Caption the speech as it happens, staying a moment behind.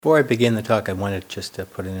Before I begin the talk, I wanted just to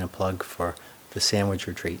put in a plug for the sandwich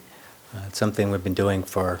retreat. It's something we've been doing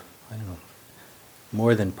for, I don't know,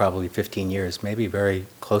 more than probably 15 years, maybe very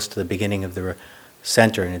close to the beginning of the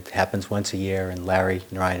center, and it happens once a year, and Larry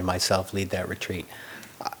and Ryan and myself lead that retreat.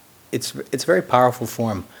 It's a very powerful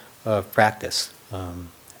form of practice.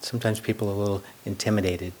 Sometimes people are a little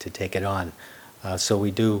intimidated to take it on, so we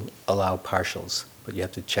do allow partials, but you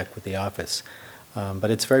have to check with the office.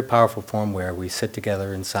 But it's a very powerful form where we sit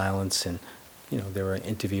together in silence, and there are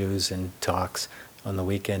interviews and talks on the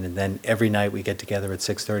weekend, and then every night we get together at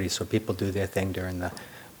 6:30. So people do their thing during the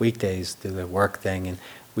weekdays, do their work thing, and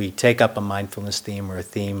we take up a mindfulness theme or a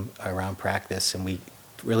theme around practice, and we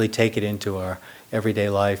really take it into our everyday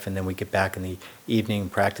life, and then we get back in the evening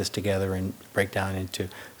and practice together and break down into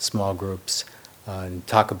small groups and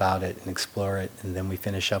talk about it and explore it, and then we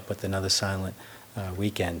finish up with another silent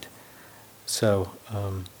weekend. So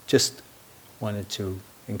just wanted to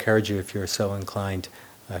encourage you, if you're so inclined,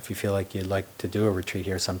 if you feel like you'd like to do a retreat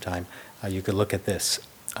here sometime, you could look at this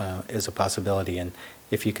as a possibility. And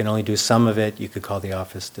if you can only do some of it, you could call the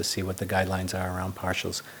office to see what the guidelines are around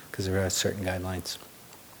partials, because there are certain guidelines.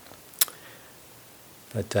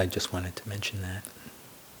 But I just wanted to mention that.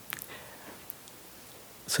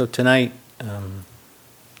 So tonight, the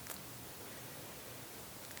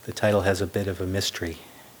title has a bit of a mystery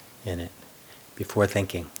in it. Before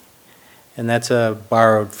thinking. And that's a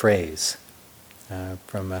borrowed phrase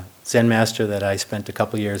from a Zen master that I spent a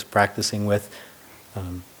couple years practicing with,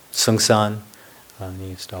 Sung San. He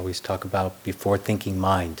used to always talk about before thinking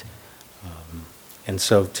mind. And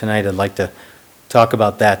so tonight I'd like to talk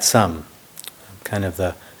about that some, kind of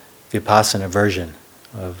the Vipassana version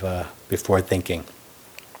of before thinking.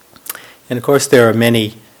 And of course there are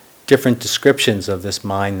many different descriptions of this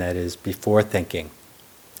mind that is before thinking.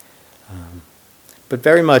 But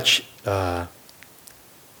very much the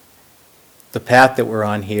path that we're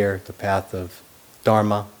on here, the path of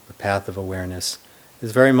Dharma, the path of awareness,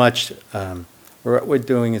 is very much, what we're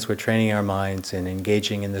doing is we're training our minds and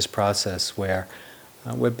engaging in this process where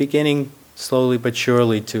we're beginning slowly but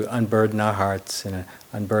surely to unburden our hearts and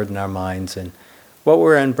unburden our minds. And what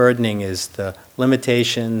we're unburdening is the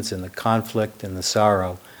limitations and the conflict and the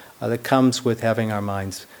sorrow that comes with having our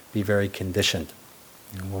minds be very conditioned.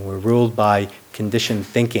 When we're ruled by conditioned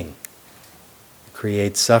thinking, it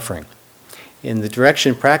creates suffering. And the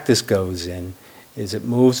direction practice goes in is it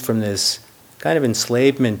moves from this kind of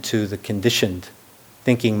enslavement to the conditioned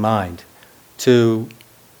thinking mind to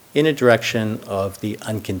in a direction of the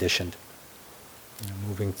unconditioned.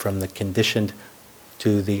 Moving from the conditioned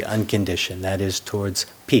to the unconditioned, that is towards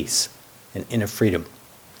peace and inner freedom,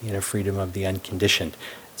 the inner freedom of the unconditioned.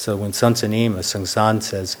 So when Sun San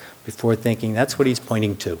says before thinking, that's what he's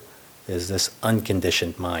pointing to, is this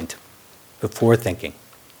unconditioned mind, before thinking.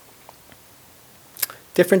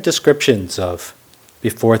 Different descriptions of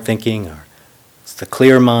before thinking are it's the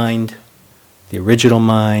clear mind, the original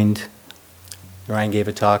mind. Ryan gave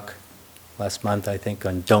a talk last month, I think,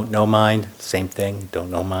 on don't know mind, same thing, don't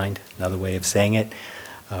know mind, another way of saying it.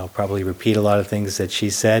 I'll probably repeat a lot of things that she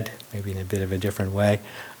said, maybe in a bit of a different way.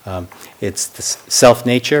 It's the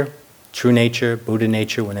self-nature, true nature, Buddha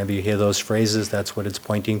nature. Whenever you hear those phrases, that's what it's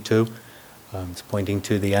pointing to. It's pointing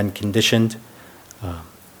to the unconditioned.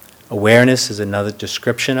 Awareness is another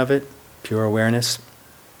description of it, pure awareness.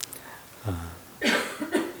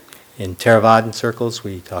 In Theravadan circles,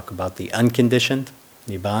 we talk about the unconditioned,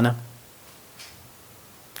 nibbana.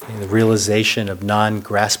 The realization of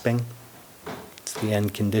non-grasping. It's the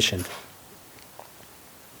unconditioned.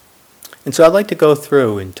 And so I'd like to go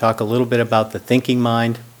through and talk a little bit about the thinking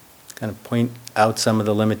mind, kind of point out some of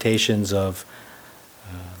the limitations of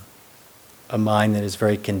a mind that is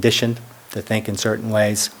very conditioned to think in certain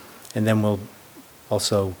ways, and then we'll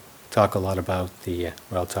also talk a lot about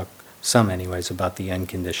I'll talk some anyways, about the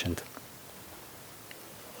unconditioned.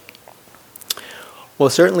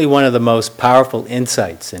 Well, certainly one of the most powerful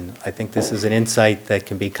insights, and I think this is an insight that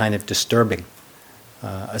can be kind of disturbing,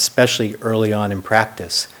 especially early on in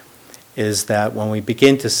practice, is that when we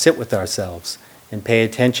begin to sit with ourselves and pay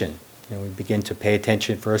attention, we begin to pay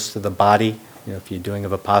attention first to the body. If you're doing a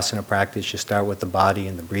Vipassana practice, you start with the body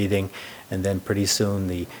and the breathing, and then pretty soon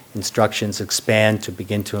the instructions expand to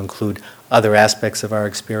begin to include other aspects of our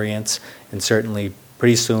experience. And certainly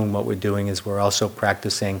pretty soon what we're doing is we're also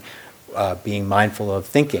practicing being mindful of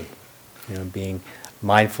thinking, being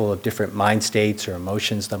mindful of different mind states or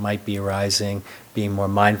emotions that might be arising, being more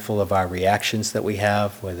mindful of our reactions that we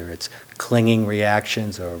have, whether it's clinging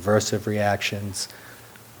reactions or aversive reactions,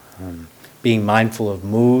 being mindful of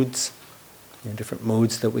moods, different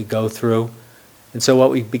moods that we go through, And so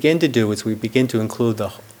what we begin to do is we begin to include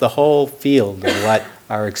the whole field of what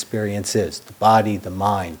our experience is, the body, the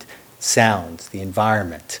mind, sounds, the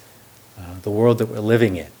environment, the world that we're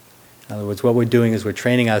living in. In other words, what we're doing is we're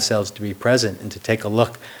training ourselves to be present and to take a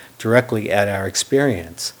look directly at our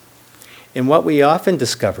experience. And what we often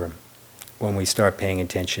discover when we start paying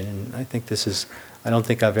attention, and I don't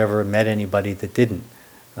think I've ever met anybody that didn't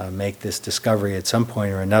make this discovery at some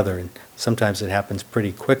point or another, and sometimes it happens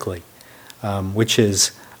pretty quickly, which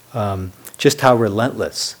is just how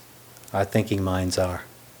relentless our thinking minds are.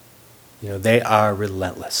 They are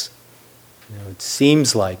relentless. It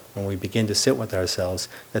seems like when we begin to sit with ourselves,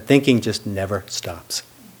 that thinking just never stops.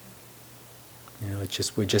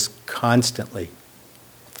 We're just constantly.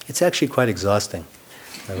 It's actually quite exhausting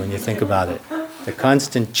when you think about it. The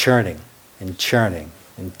constant churning and churning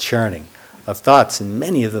and churning of thoughts, and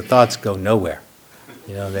many of the thoughts go nowhere.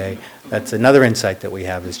 That's another insight that we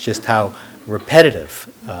have, is just how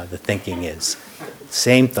repetitive the thinking is.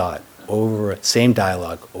 Same thought, same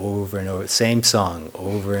dialogue, over and over, same song,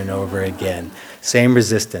 over and over again, same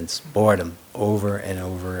resistance, boredom, over and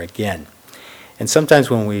over again. And sometimes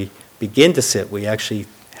when we begin to sit, we actually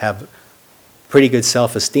have pretty good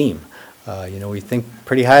self-esteem. We think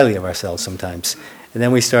pretty highly of ourselves sometimes. And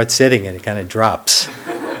then we start sitting and it kind of drops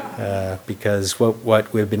because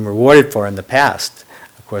what we've been rewarded for in the past,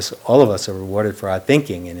 of course, all of us are rewarded for our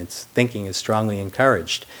thinking, and thinking is strongly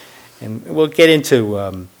encouraged. And we'll get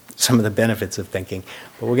into some of the benefits of thinking,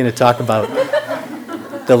 but we're going to talk about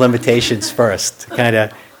the limitations first, to kind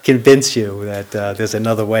of convince you that there's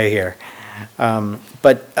another way here.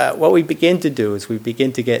 But what we begin to do is we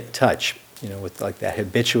begin to get in touch, with like that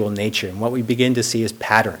habitual nature, and what we begin to see is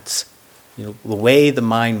patterns, the way the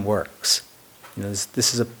mind works.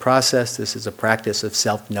 This is a process, this is a practice of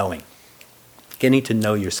self-knowing, getting to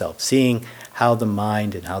know yourself, seeing how the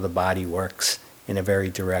mind and how the body works in a very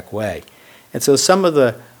direct way. And so some of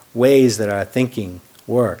the ways that our thinking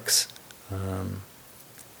works,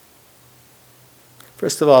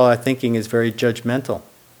 first of all, our thinking is very judgmental,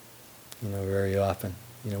 very often.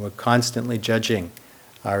 We're constantly judging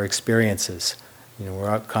our experiences.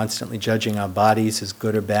 We're constantly judging our bodies as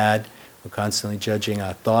good or bad. We're constantly judging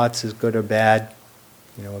our thoughts as good or bad.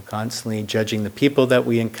 We're constantly judging the people that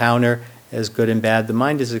we encounter as good and bad. The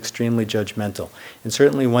mind is extremely judgmental. And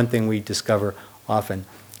certainly one thing we discover often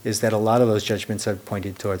is that a lot of those judgments are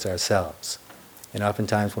pointed towards ourselves. And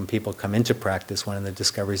oftentimes when people come into practice, one of the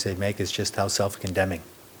discoveries they make is just how self-condemning,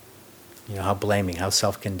 how blaming, how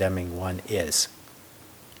self-condemning one is.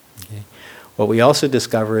 Okay? What we also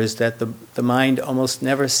discover is that the mind almost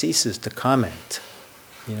never ceases to comment,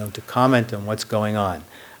 to comment on what's going on,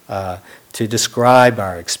 to describe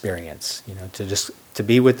our experience, to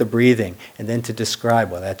be with the breathing, and then to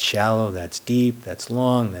describe, well, that's shallow, that's deep, that's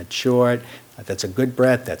long, that's short, that's a good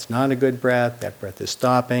breath, that's not a good breath, that breath is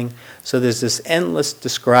stopping. So there's this endless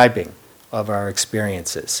describing of our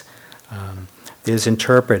experiences. There's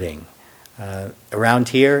interpreting. Around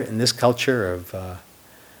here, in this culture of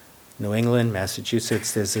New England,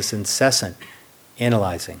 Massachusetts, there's this incessant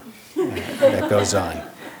analyzing that goes on.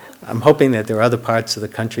 I'm hoping that there are other parts of the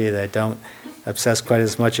country that don't obsess quite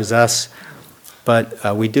as much as us,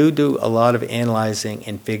 but we do a lot of analyzing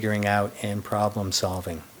and figuring out and problem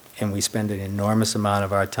solving, and we spend an enormous amount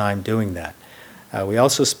of our time doing that. We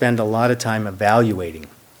also spend a lot of time evaluating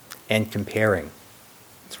and comparing.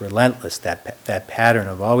 It's relentless, that pattern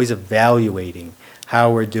of always evaluating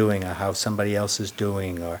how we're doing or how somebody else is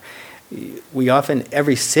doing. Or we often,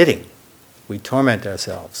 every sitting, we torment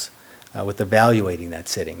ourselves with evaluating that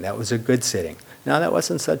sitting. That was a good sitting. No, that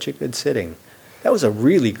wasn't such a good sitting. That was a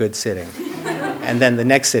really good sitting. And then the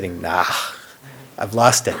next sitting, I've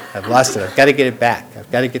lost it. I've got to get it back.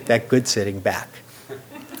 I've got to get that good sitting back.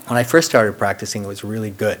 When I first started practicing, it was really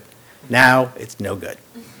good. Now, it's no good.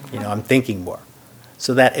 I'm thinking more.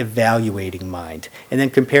 So that evaluating mind. And then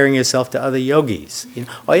comparing yourself to other yogis.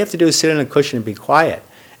 All you have to do is sit on a cushion and be quiet.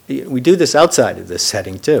 We do this outside of this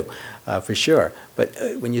setting too, for sure. But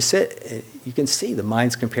when you sit, you can see the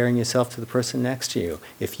mind's comparing yourself to the person next to you.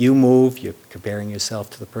 If you move, you're comparing yourself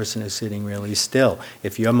to the person who's sitting really still.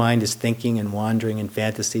 If your mind is thinking and wandering in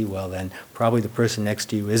fantasy, well then probably the person next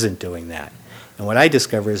to you isn't doing that. And what I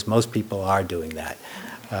discover is most people are doing that.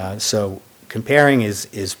 So comparing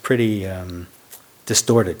is pretty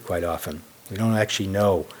distorted quite often. We don't actually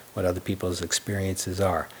know what other people's experiences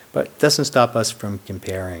are. But it doesn't stop us from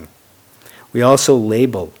comparing. We also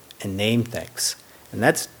label and name things. And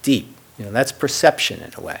that's deep. That's perception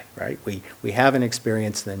in a way, right? We have an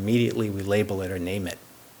experience and then immediately we label it or name it.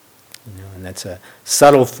 And that's a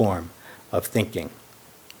subtle form of thinking.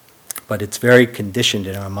 but it's very conditioned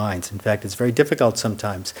in our minds. In fact, it's very difficult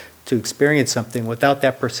sometimes to experience something without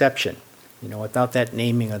that perception, without that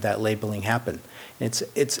naming or that labeling happen. It's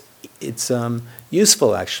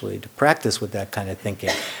useful, actually, to practice with that kind of thinking,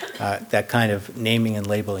 that kind of naming and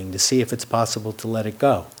labeling, to see if it's possible to let it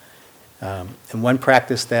go. And one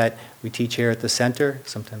practice that we teach here at the center,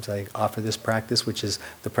 sometimes I offer this practice, which is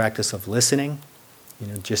the practice of listening,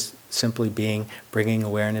 just simply bringing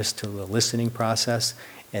awareness to the listening process.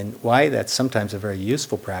 And why that's sometimes a very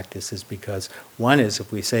useful practice is because, one is,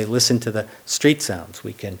 if we say listen to the street sounds,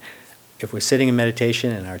 if we're sitting in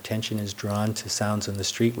meditation and our attention is drawn to sounds on the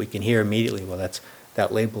street, we can hear immediately, well, that's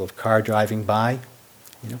that label of car driving by.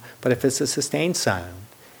 But if it's a sustained sound,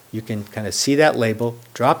 you can kind of see that label,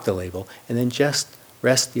 drop the label, and then just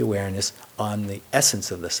rest the awareness on the essence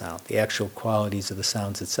of the sound, the actual qualities of the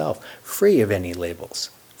sounds itself, free of any labels,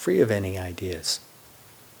 free of any ideas.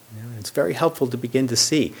 It's very helpful to begin to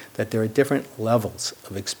see that there are different levels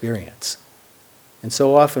of experience. And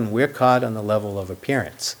so often we're caught on the level of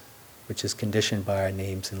appearance, which is conditioned by our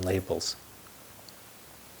names and labels.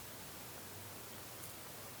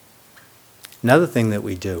 Another thing that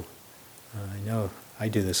we do, I know I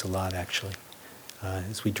do this a lot actually,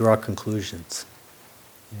 is we draw conclusions.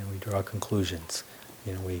 We draw conclusions.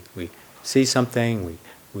 We see something,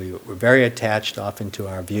 we're very attached often to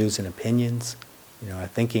our views and opinions. Our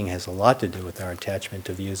thinking has a lot to do with our attachment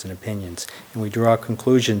to views and opinions. And we draw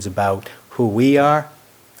conclusions about who we are.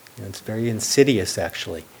 It's very insidious,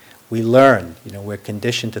 actually. We learn, we're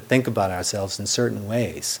conditioned to think about ourselves in certain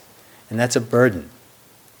ways. And that's a burden.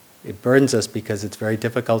 It burdens us because it's very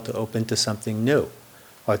difficult to open to something new,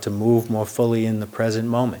 or to move more fully in the present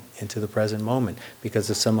moment, into the present moment, because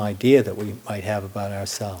of some idea that we might have about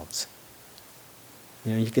ourselves.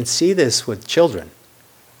 You can see this with children.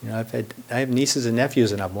 I have nieces and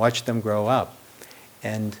nephews, and I've watched them grow up.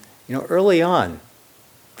 And early on,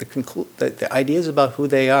 the ideas about who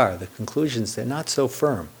they are, the conclusions, they're not so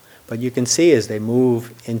firm. But you can see as they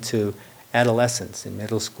move into adolescence, in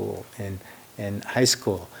middle school, and high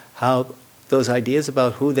school, how those ideas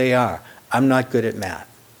about who they are, I'm not good at math,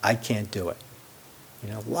 I can't do it.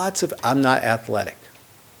 I'm not athletic.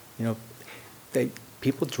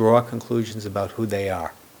 People draw conclusions about who they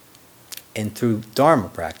are. And through Dharma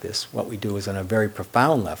practice, what we do is on a very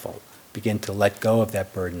profound level, begin to let go of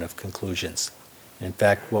that burden of conclusions. And in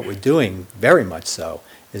fact, what we're doing, very much so,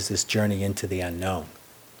 is this journey into the unknown.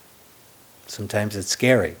 Sometimes it's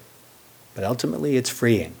scary, but ultimately it's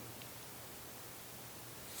freeing.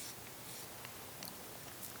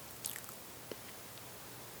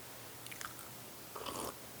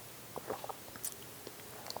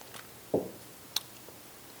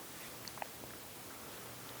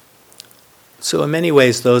 So in many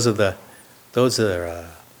ways, those are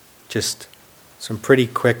just some pretty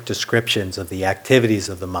quick descriptions of the activities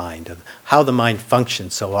of the mind, of how the mind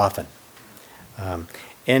functions so often.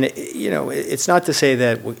 It's not to say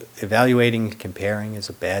that evaluating and comparing is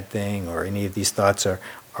a bad thing, or any of these thoughts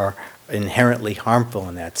are inherently harmful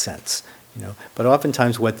in that sense. But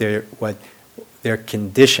oftentimes what they're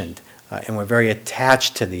conditioned, and we're very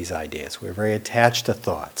attached to these ideas. We're very attached to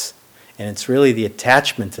thoughts. And it's really the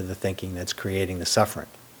attachment to the thinking that's creating the suffering.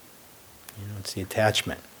 It's the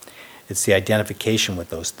attachment. It's the identification with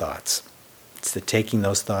those thoughts. It's the taking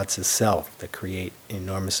those thoughts as self that create an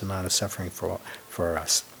enormous amount of suffering for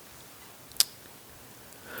us.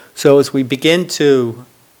 So as we begin to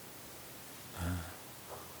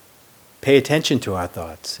pay attention to our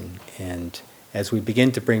thoughts, and as we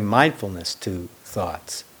begin to bring mindfulness to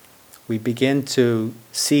thoughts, we begin to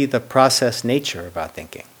see the process nature of our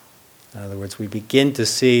thinking. In other words, we begin to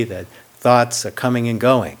see that thoughts are coming and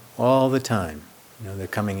going all the time. They're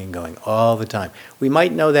coming and going all the time. We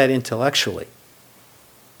might know that intellectually,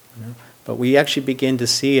 but we actually begin to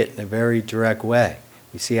see it in a very direct way.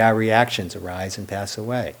 We see our reactions arise and pass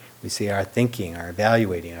away. We see our thinking, our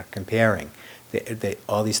evaluating, our comparing.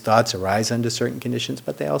 All these thoughts arise under certain conditions,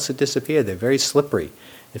 but they also disappear. They're very slippery.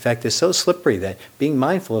 In fact, they're so slippery that being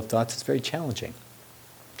mindful of thoughts is very challenging.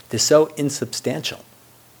 They're so insubstantial.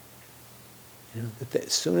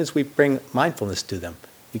 As soon as we bring mindfulness to them,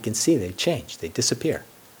 we can see they change, they disappear.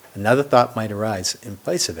 Another thought might arise in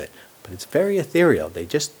place of it, but it's very ethereal.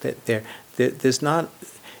 There's not,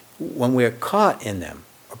 when we're caught in them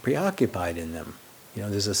or preoccupied in them,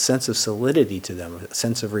 there's a sense of solidity to them, a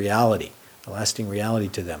sense of reality, a lasting reality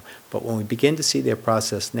to them. But when we begin to see their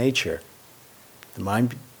process nature, the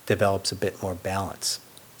mind develops a bit more balance.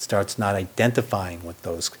 It starts not identifying with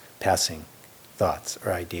those passing thoughts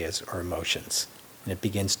or ideas or emotions, and it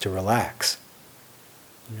begins to relax.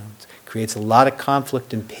 It creates a lot of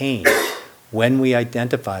conflict and pain When we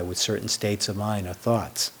identify with certain states of mind or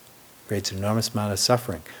thoughts, it creates an enormous amount of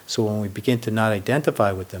suffering. So when we begin to not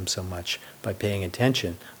identify with them so much by paying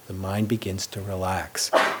attention, the mind begins to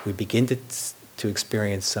relax. We begin to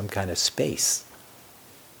experience some kind of space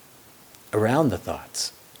around the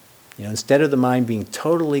thoughts. Instead of the mind being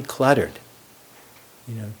totally cluttered,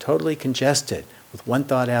 totally congested with one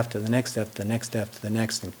thought after the next, after the next, after the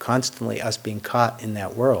next, and constantly us being caught in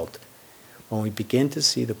that world, when we begin to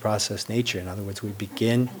see the process nature, in other words, we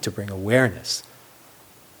begin to bring awareness,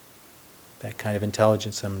 that kind of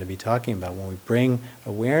intelligence I'm going to be talking about, when we bring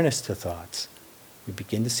awareness to thoughts, we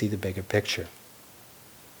begin to see the bigger picture.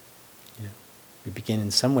 We begin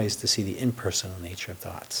in some ways to see the impersonal nature of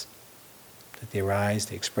thoughts. That they arise,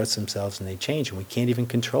 they express themselves, and they change, and we can't even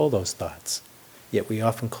control those thoughts. Yet we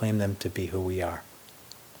often claim them to be who we are.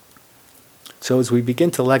 So as we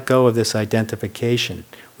begin to let go of this identification,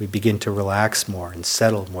 we begin to relax more and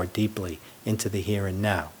settle more deeply into the here and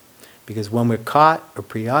now. Because when we're caught or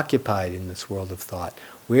preoccupied in this world of thought,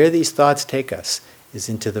 where these thoughts take us is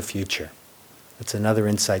into the future. That's another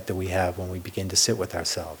insight that we have when we begin to sit with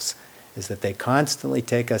ourselves, is that they constantly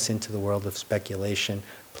take us into the world of speculation,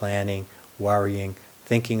 planning, worrying,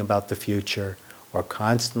 thinking about the future, or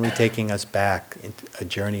constantly taking us back into a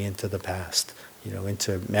journey into the past,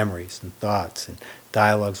 into memories and thoughts and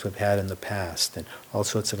dialogues we've had in the past, and all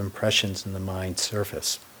sorts of impressions in the mind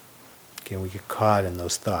surface. Okay, we get caught in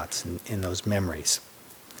those thoughts and in those memories.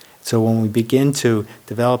 So when we begin to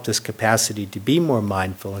develop this capacity to be more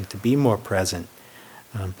mindful and to be more present,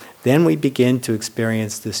 then we begin to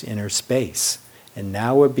experience this inner space. And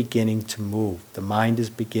now we're beginning to move. The mind is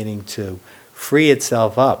beginning to free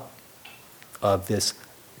itself up of this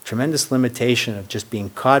tremendous limitation of just being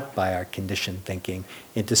caught by our conditioned thinking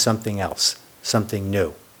into something else, something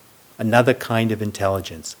new, another kind of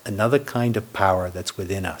intelligence, another kind of power that's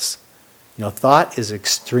within us. Thought is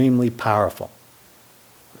extremely powerful.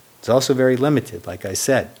 It's also very limited, like I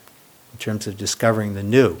said, in terms of discovering the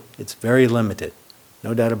new. It's very limited,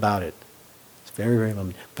 no doubt about it. It's very, very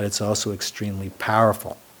limited, but it's also extremely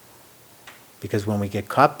powerful. Because when we get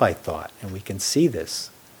caught by thought, and we can see this,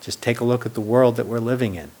 just take a look at the world that we're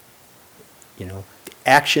living in.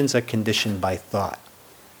 Actions are conditioned by thought.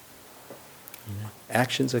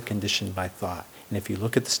 Actions are conditioned by thought. And if you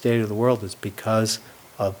look at the state of the world, it's because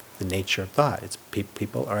of the nature of thought. It's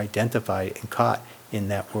people are identified and caught in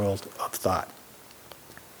that world of thought.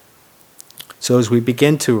 So as we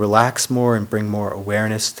begin to relax more and bring more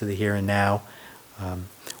awareness to the here and now,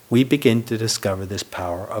 we begin to discover this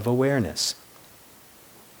power of awareness.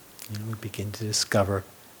 We begin to discover,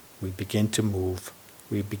 we begin to move,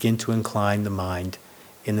 we begin to incline the mind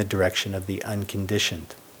in the direction of the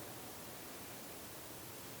unconditioned.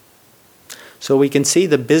 So we can see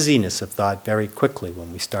the busyness of thought very quickly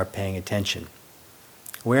when we start paying attention.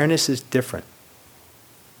 Awareness is different.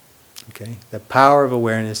 Okay? The power of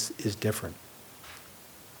awareness is different.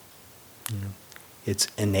 It's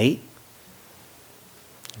innate.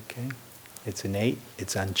 Okay? It's innate.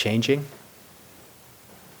 It's unchanging.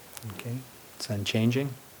 Okay? It's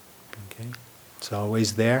unchanging. Okay? It's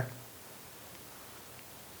always there.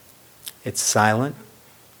 It's silent.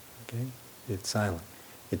 Okay? It's silent.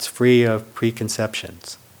 It's free of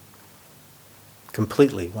preconceptions.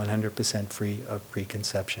 Completely, 100% free of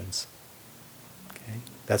preconceptions. Okay?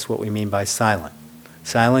 That's what we mean by silent.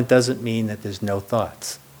 Silent doesn't mean that there's no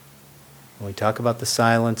thoughts. When we talk about the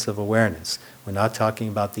silence of awareness, we're not talking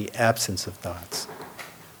about the absence of thoughts.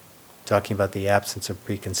 We're talking about the absence of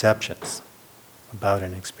preconceptions about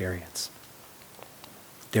an experience.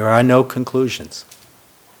 There are no conclusions.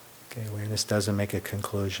 Okay, awareness doesn't make a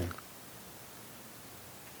conclusion.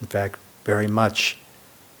 In fact, very much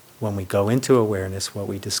when we go into awareness, what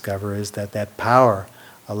we discover is that that power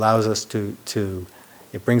allows us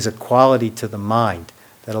it brings a quality to the mind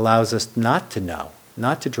that allows us not to know,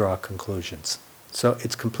 not to draw conclusions. So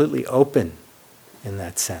it's completely open in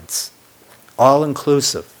that sense.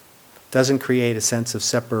 All-inclusive. Doesn't create a sense of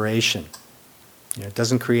separation. It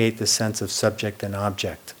doesn't create the sense of subject and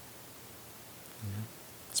object.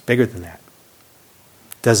 It's bigger than that.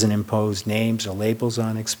 Doesn't impose names or labels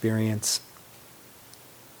on experience.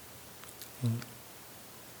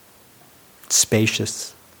 It's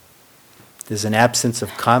spacious. There's an absence of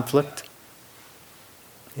conflict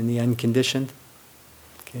in the unconditioned.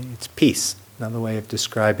 Okay? It's peace. Another way of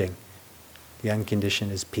describing the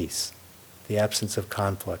unconditioned is peace. The absence of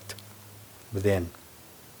conflict within.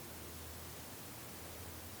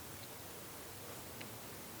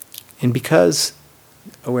 And because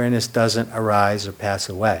awareness doesn't arise or pass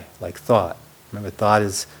away like thought. Remember, thought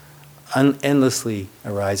is endlessly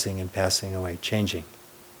arising and passing away, changing.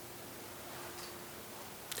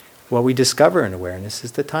 what we discover in awareness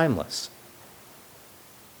is the timeless.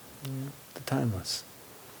 The timeless.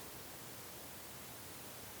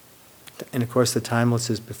 And of course, the timeless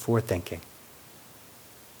is before thinking.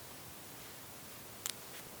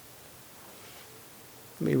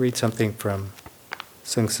 Let me read something from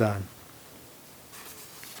Sung San.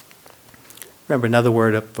 Remember, another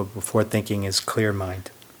word for before thinking is clear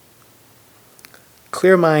mind.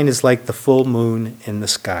 Clear mind is like the full moon in the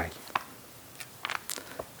sky.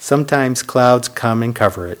 Sometimes clouds come and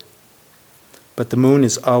cover it, but the moon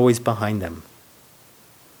is always behind them.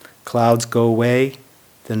 Clouds go away,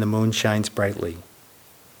 then the moon shines brightly.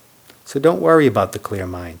 So don't worry about the clear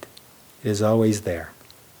mind. It is always there.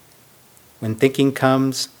 When thinking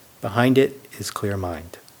comes, behind it is clear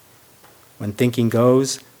mind. When thinking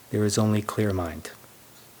goes, there is only clear mind.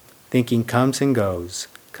 Thinking comes and goes,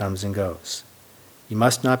 comes and goes. You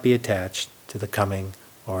must not be attached to the coming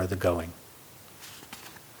or the going.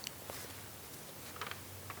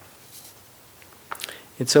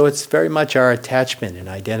 And so it's very much our attachment and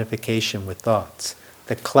identification with thoughts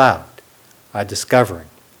that cloud our discovering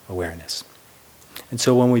awareness. And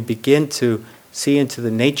so when we begin to see into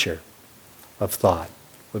the nature of thought,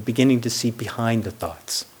 we're beginning to see behind the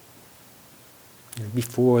thoughts,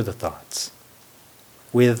 before the thoughts,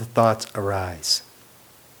 where the thoughts arise.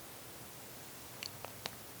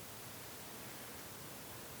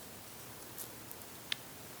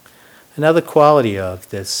 Another quality of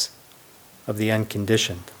this, of the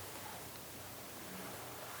unconditioned,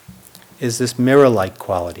 is this mirror-like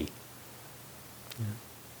quality.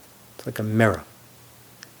 It's like a mirror.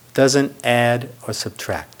 It doesn't add or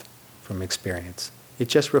subtract from experience. It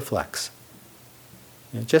just reflects.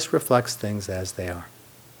 It just reflects things as they are.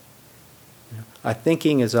 Our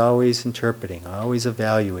thinking is always interpreting, always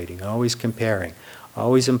evaluating, always comparing,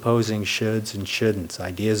 always imposing shoulds and shouldn'ts,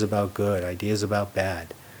 ideas about good, ideas about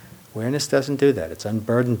bad. Awareness doesn't do that. It's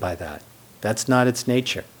unburdened by that. That's not its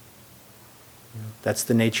nature. That's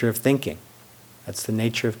the nature of thinking. That's the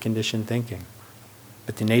nature of conditioned thinking.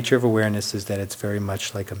 But the nature of awareness is that it's very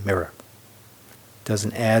much like a mirror. It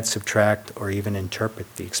doesn't add, subtract, or even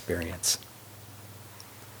interpret the experience.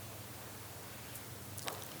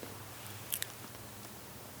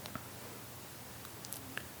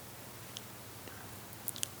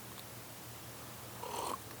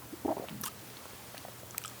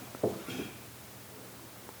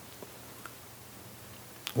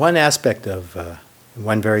 One aspect of,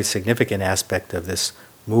 one very significant aspect of this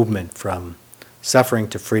movement from suffering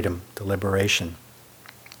to freedom, to liberation,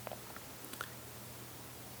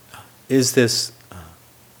 is this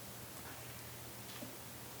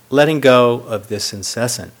letting go of this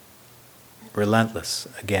incessant, relentless,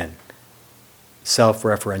 again,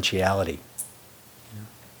 self-referentiality.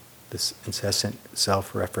 This incessant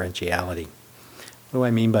self-referentiality. What do I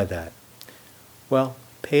mean by that? Well,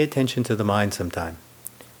 pay attention to the mind sometime.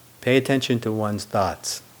 Pay attention to one's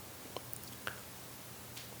thoughts.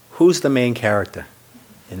 Who's the main character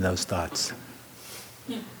in those thoughts?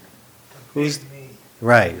 Who's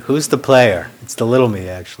right? Who's the player? It's the little me,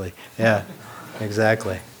 actually. Yeah,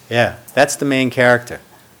 exactly. Yeah, that's the main character.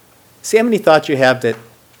 See how many thoughts you have that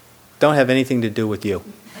don't have anything to do with you.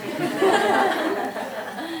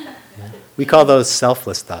 We call those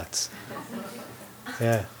selfless thoughts.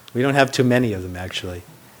 Yeah, we don't have too many of them, actually.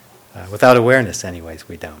 Without awareness, anyways,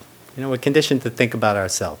 we don't. We're conditioned to think about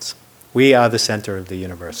ourselves. We are the center of the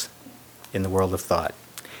universe in the world of thought.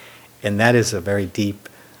 And that is a very deep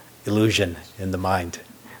illusion in the mind.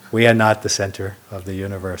 We are not the center of the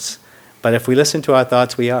universe. But if we listen to our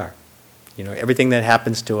thoughts, we are. Everything that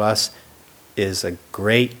happens to us is a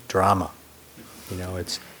great drama.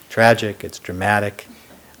 It's tragic, it's dramatic,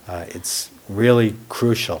 it's really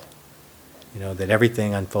crucial, that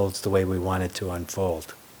everything unfolds the way we want it to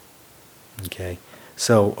unfold. Okay?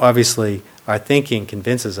 So obviously, our thinking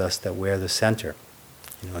convinces us that we're the center.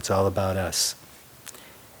 It's all about us.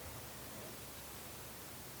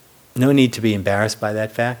 No need to be embarrassed by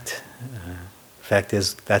that fact. The fact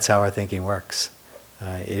is, that's how our thinking works.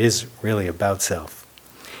 It is really about self.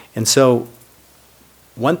 And so,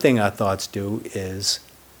 one thing our thoughts do is,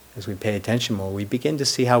 as we pay attention more, we begin to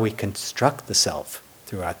see how we construct the self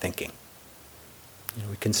through our thinking.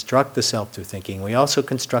 We construct the self through thinking. We also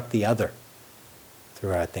construct the other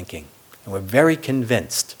through our thinking. And we're very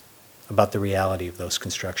convinced about the reality of those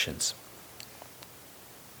constructions.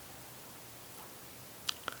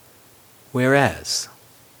 Whereas,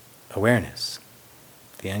 awareness,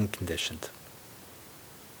 the unconditioned,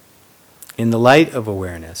 in the light of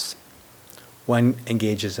awareness, one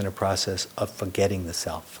engages in a process of forgetting the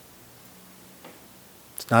self.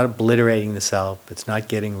 It's not obliterating the self, it's not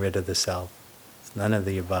getting rid of the self, it's none of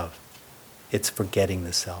the above. it's forgetting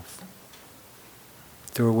the self.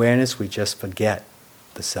 Through awareness, we just forget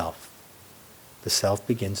the self. The self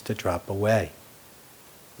begins to drop away.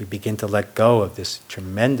 We begin to let go of this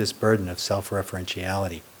tremendous burden of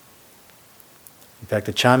self-referentiality. In fact,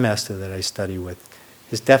 the Chan master that I study with,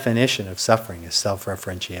 his definition of suffering is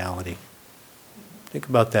self-referentiality. Think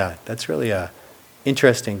about that. That's really an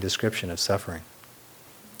interesting description of suffering.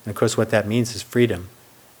 And of course, what that means is freedom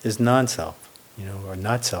is non-self, or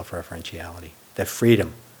not self-referentiality. That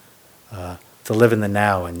freedom to live in the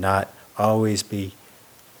now and not always be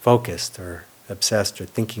focused or obsessed or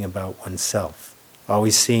thinking about oneself,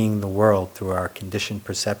 always seeing the world through our conditioned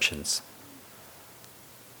perceptions.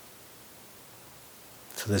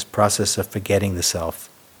 So this process of forgetting the self.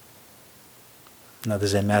 Another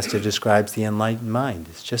Zen master describes the enlightened mind.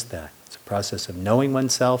 It's just that. It's a process of knowing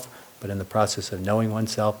oneself, but in the process of knowing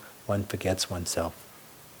oneself, one forgets oneself.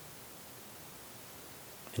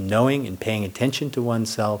 In knowing and paying attention to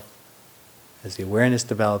oneself, as the awareness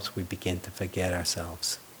develops, we begin to forget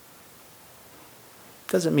ourselves.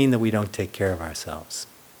 Doesn't mean that we don't take care of ourselves.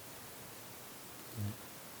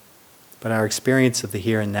 But our experience of the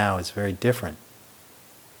here and now is very different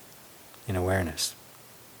in awareness.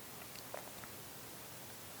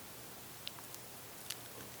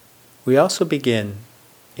 We also begin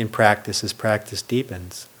in practice, as practice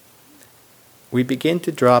deepens, we begin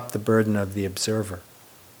to drop the burden of the observer.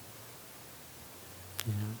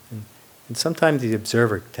 And sometimes the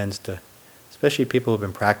observer tends to, especially people who have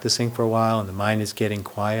been practicing for a while and the mind is getting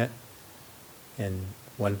quiet, and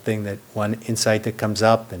one insight that comes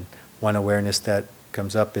up and one awareness that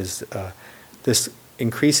comes up is this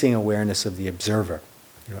increasing awareness of the observer,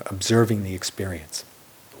 observing the experience.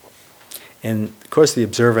 And of course the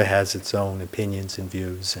observer has its own opinions and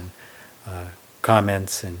views and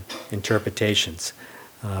comments and interpretations.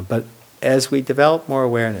 But as we develop more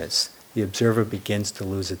awareness, the observer begins to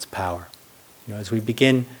lose its power. As we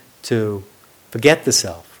begin to forget the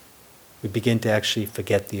self, we begin to actually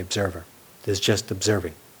forget the observer. There's just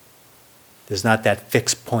observing. There's not that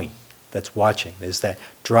fixed point that's watching. There's that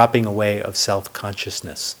dropping away of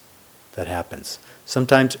self-consciousness that happens.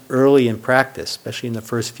 Sometimes early in practice, especially in the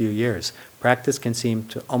first few years, practice can seem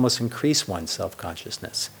to almost increase one's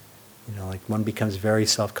self-consciousness. Like one becomes very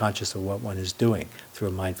self-conscious of what one is doing through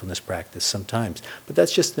a mindfulness practice sometimes. But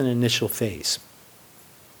that's just an initial phase.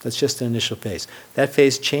 That's just an initial phase. That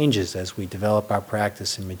phase changes as we develop our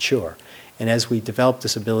practice and mature, and as we develop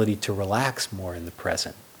this ability to relax more in the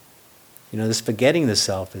present. This forgetting the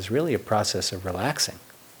self is really a process of relaxing.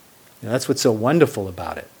 That's what's so wonderful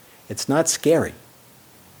about it. It's not scary.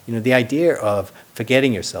 The idea of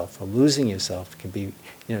forgetting yourself or losing yourself can be,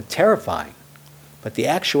 terrifying. But the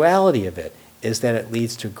actuality of it is that it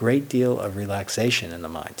leads to a great deal of relaxation in the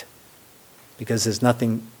mind, because there's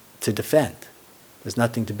nothing to defend. There's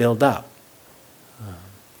nothing to build up.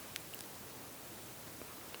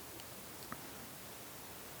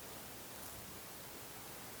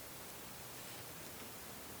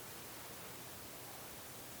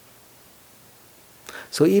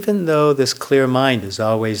 So even though this clear mind is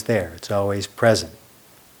always there, it's always present,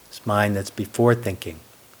 this mind that's before thinking,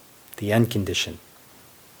 the unconditioned,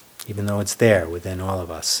 even though it's there within all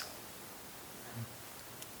of us,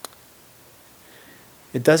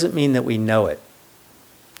 it doesn't mean that we know it.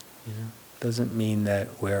 It doesn't mean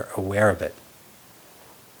that we're aware of it.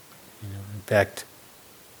 In fact,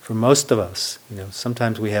 for most of us,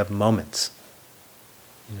 sometimes we have moments,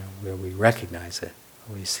 where we recognize it,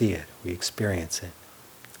 we see it, we experience it,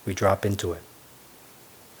 we drop into it.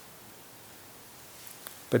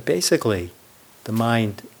 But basically, the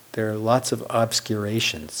mind, there are lots of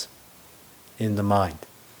obscurations in the mind,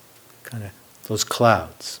 kind of those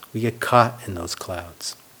clouds. We get caught in those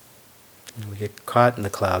clouds. We get caught in the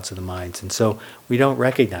clouds of the minds, and so we don't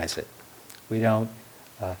recognize it. We don't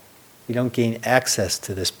gain access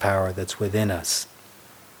to this power that's within us.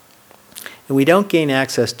 And we don't gain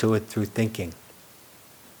access to it through thinking.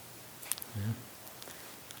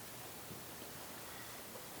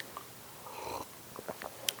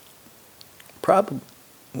 Probably,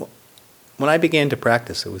 when I began to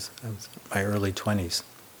practice, I was in my early 20s.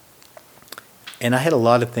 And I had a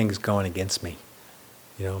lot of things going against me.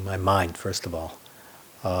 My mind, first of all.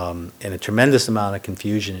 And a tremendous amount of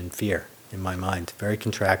confusion and fear in my mind. Very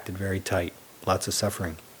contracted, very tight, lots of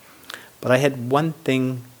suffering. But I had one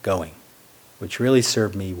thing going, which really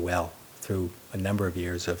served me well through a number of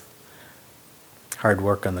years of hard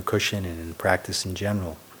work on the cushion and in practice in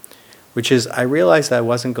general, which is I realized I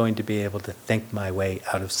wasn't going to be able to think my way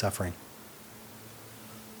out of suffering.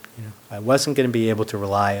 I wasn't going to be able to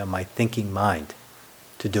rely on my thinking mind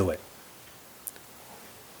to do it.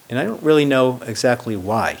 And I don't really know exactly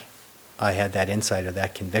why I had that insight or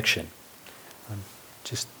that conviction.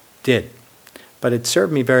 Just did. But it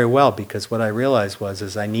served me very well, because what I realized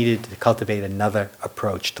is I needed to cultivate another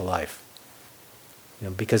approach to life.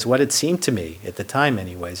 Because what it seemed to me, at the time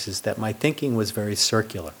anyways, is that my thinking was very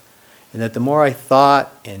circular. And that the more I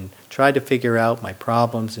thought and tried to figure out my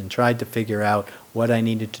problems and tried to figure out what I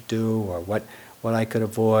needed to do or what I could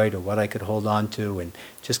avoid or what I could hold on to, and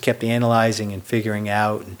just kept analyzing and figuring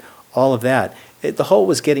out and all of that, the hole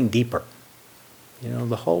was getting deeper.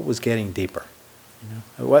 The hole was getting deeper.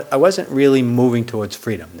 I wasn't really moving towards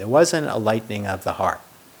freedom. There wasn't a lightening of the heart.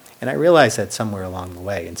 And I realized that somewhere along the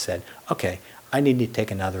way and said, okay, I need to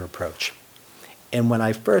take another approach. And when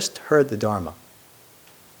I first heard the Dharma,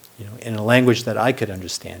 in a language that I could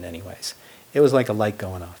understand anyways, it was like a light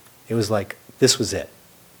going off. It was like, this was it.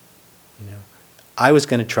 I was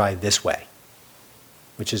going to try this way,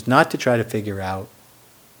 which is not to try to figure out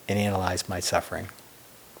and analyze my suffering.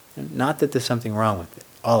 Not that there's something wrong with it,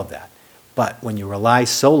 all of that. But when you rely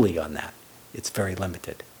solely on that, it's very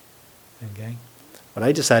limited. Okay? What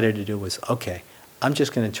I decided to do was, okay, I'm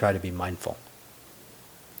just going to try to be mindful.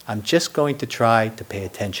 I'm just going to try to pay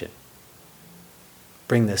attention.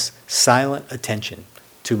 Bring this silent attention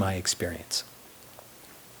to my experience.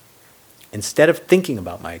 Instead of thinking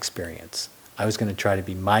about my experience, I was going to try to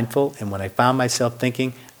be mindful, and when I found myself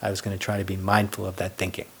thinking, I was going to try to be mindful of that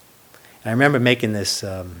thinking. And I remember making this,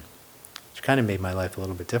 which kind of made my life a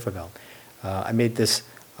little bit difficult. I made this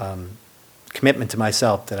commitment to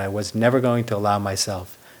myself that I was never going to allow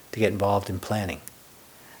myself to get involved in planning.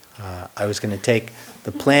 I was going to take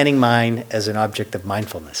the planning mind as an object of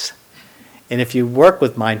mindfulness. And if you work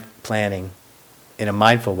with mind planning in a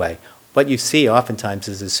mindful way, what you see oftentimes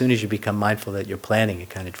is as soon as you become mindful that you're planning, it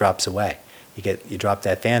kind of drops away. You drop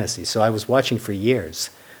that fantasy. So I was watching for years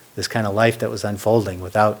this kind of life that was unfolding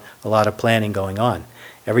without a lot of planning going on.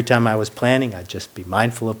 Every time I was planning, I'd just be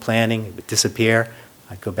mindful of planning. It would disappear.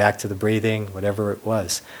 I'd go back to the breathing, whatever it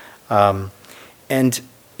was. It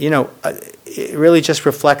really just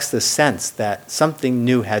reflects the sense that something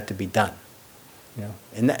new had to be done.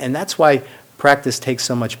 And that's why practice takes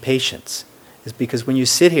so much patience, is because when you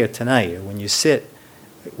sit here tonight, or when you sit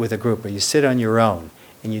with a group, or you sit on your own,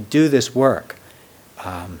 and you do this work,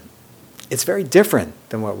 it's very different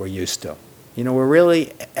than what we're used to. We're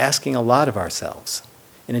really asking a lot of ourselves,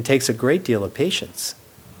 and it takes a great deal of patience,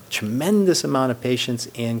 tremendous amount of patience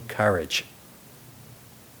and courage.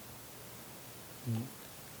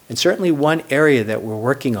 And certainly one area that we're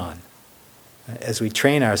working on as we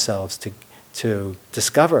train ourselves to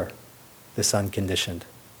discover this unconditioned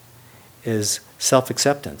is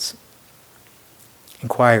self-acceptance,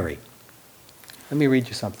 inquiry. Let me read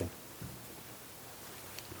you something.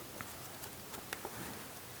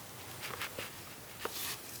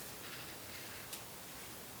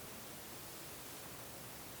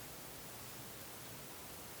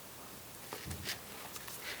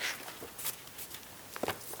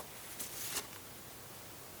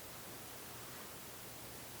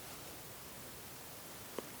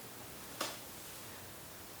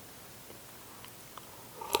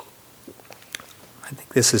 I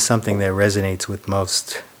think this is something that resonates with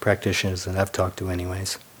most practitioners that I've talked to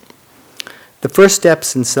anyways. The first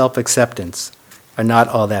steps in self-acceptance are not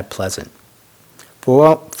all that pleasant.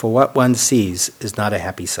 For what one sees is not a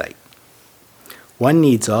happy sight. One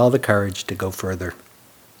needs all the courage to go further.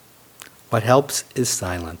 What helps is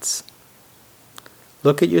silence.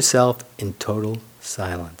 Look at yourself in total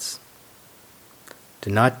silence. Do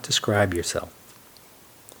not describe yourself.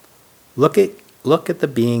 Look at the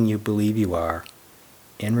being you believe you are,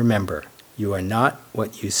 and remember, you are not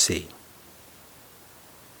what you see.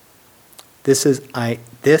 This I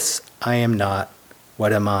am not,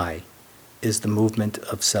 what am I, is the movement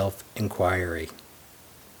of self-inquiry.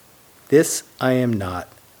 This I am not,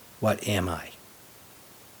 what am I?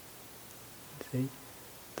 See?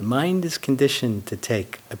 The mind is conditioned to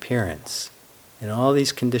take appearance and all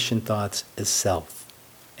these conditioned thoughts as self,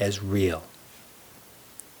 as real.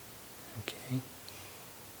 Okay?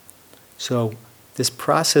 So, this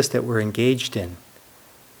process that we're engaged in,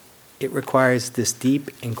 it requires this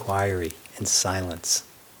deep inquiry and silence.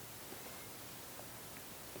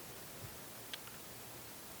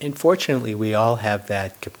 And fortunately, we all have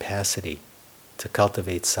that capacity to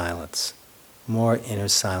cultivate silence, more inner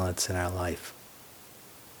silence in our life.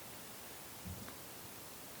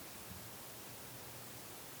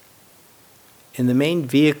 And the main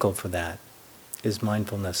vehicle for that is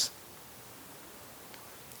mindfulness.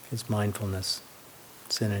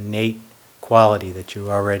 It's an innate quality that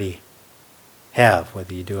you already have,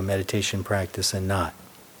 whether you do a meditation practice or not.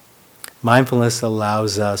 Mindfulness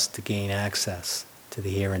allows us to gain access to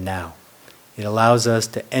the here and now. It allows us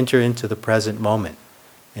to enter into the present moment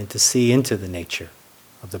and to see into the nature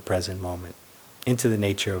of the present moment, into the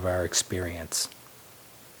nature of our experience.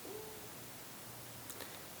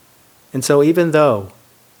 And so even though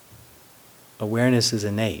awareness is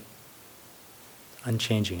innate,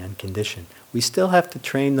 unchanging, unconditioned, we still have to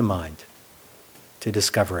train the mind to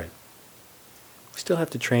discover it. We still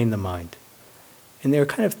have to train the mind. And there are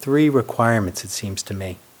kind of three requirements, it seems to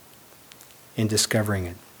me, in discovering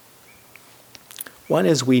it. One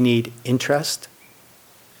is we need interest,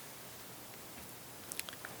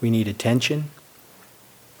 we need attention,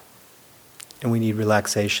 and we need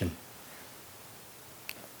relaxation.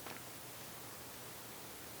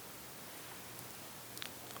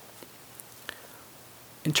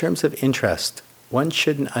 In terms of interest, one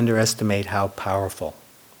shouldn't underestimate how powerful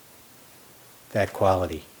that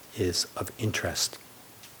quality is of interest.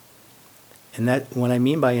 And that, what I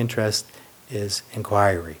mean by interest is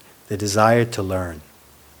inquiry, the desire to learn,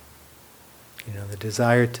 the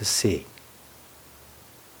desire to see,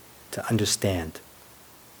 to understand,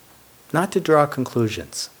 not to draw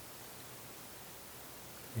conclusions.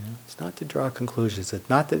 It's not to draw conclusions. It's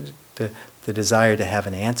not the desire to have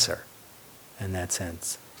an answer in that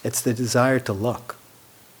sense. It's the desire to look.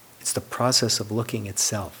 It's the process of looking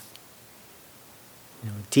itself.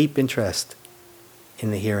 Deep interest in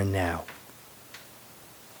the here and now.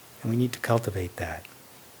 And we need to cultivate that.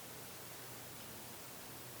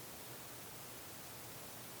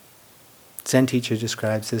 Zen teacher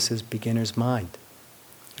describes this as beginner's mind.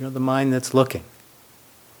 The mind that's looking.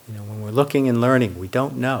 When we're looking and learning, we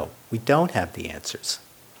don't know. We don't have the answers.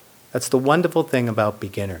 That's the wonderful thing about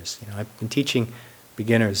beginners. I've been teaching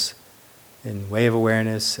beginners in Way of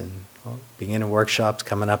Awareness and beginner workshops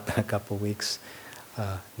coming up in a couple of weeks.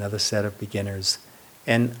 Another set of beginners.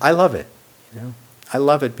 And I love it. I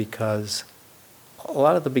love it because a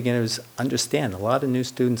lot of the beginners understand, a lot of new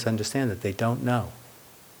students understand that they don't know.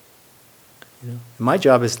 My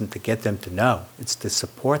job isn't to get them to know, it's to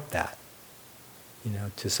support that.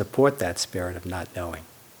 To support that spirit of not knowing.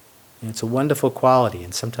 It's a wonderful quality,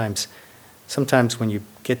 and sometimes when you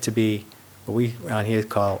get to be what we around here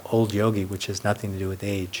call old yogi, which has nothing to do with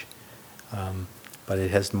age, but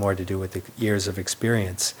it has more to do with the years of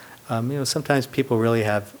experience. Sometimes people really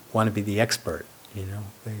want to be the expert.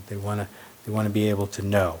 They want to be able to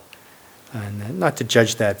know, and not to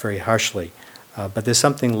judge that very harshly, but there's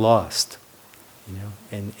something lost.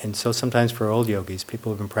 And so sometimes for old yogis,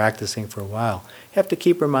 people who've been practicing for a while, you have to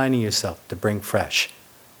keep reminding yourself to bring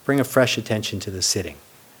a fresh attention to the sitting.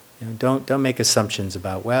 Don't make assumptions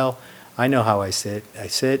about, well, I know how I sit. I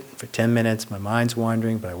sit for 10 minutes, my mind's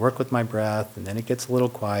wandering, but I work with my breath, and then it gets a little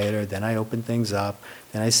quieter, then I open things up,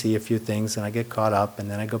 then I see a few things, and I get caught up,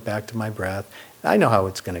 and then I go back to my breath. I know how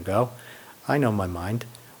it's going to go. I know my mind.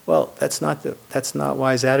 Well, that's not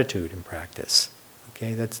wise attitude in practice.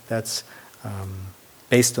 Okay, that's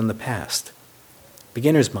based on the past.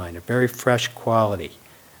 Beginner's mind, a very fresh quality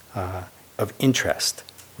of interest.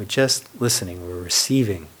 We're just listening, we're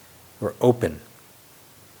receiving, we're open,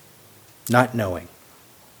 not knowing.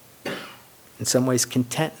 In some ways,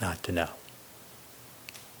 content not to know.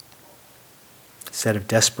 Instead of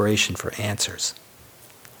desperation for answers.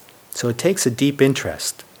 So it takes a deep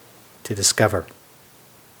interest to discover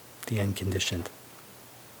the unconditioned.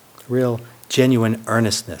 Real, genuine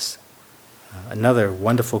earnestness. Another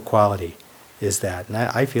wonderful quality is that, and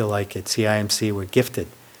I feel like at CIMC we're gifted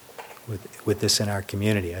with this in our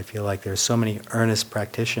community. I feel like there are so many earnest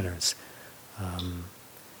practitioners.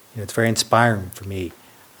 It's very inspiring for me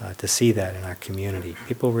to see that in our community.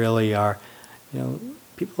 People really are,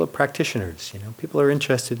 people are practitioners. People are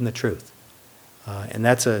interested in the truth, and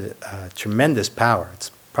that's a tremendous power.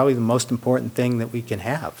 It's probably the most important thing that we can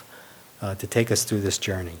have to take us through this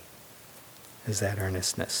journey. Is that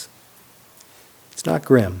earnestness? It's not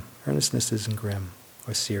grim. Earnestness isn't grim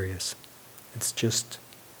or serious. It's just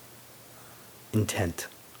intent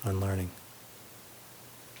on learning.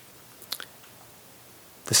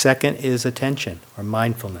 The second is attention or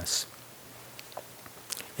mindfulness.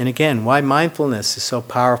 And again, why mindfulness is so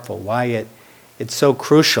powerful, why it's so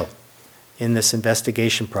crucial in this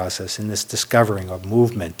investigation process, in this discovering or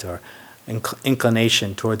movement or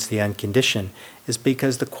inclination towards the unconditioned, is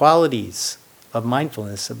because the qualities of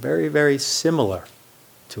mindfulness are very, very similar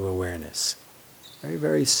to awareness. Very,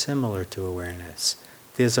 very similar to awareness.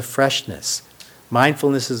 There's a freshness.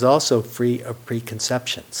 Mindfulness is also free of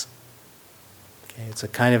preconceptions. Okay? It's a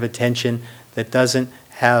kind of attention that doesn't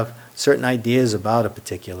have certain ideas about a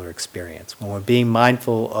particular experience. When we're being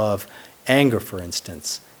mindful of anger, for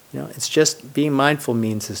instance, It's just being mindful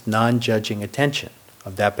means this non-judging attention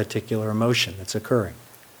of that particular emotion that's occurring.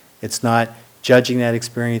 It's not judging that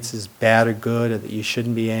experience as bad or good, or that you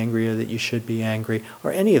shouldn't be angry, or that you should be angry,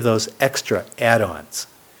 or any of those extra add-ons.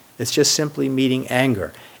 It's just simply meeting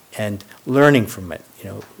anger and learning from it.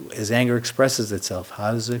 As anger expresses itself,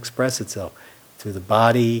 how does it express itself? Through the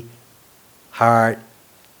body, heart,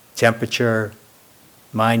 temperature,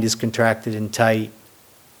 mind is contracted and tight.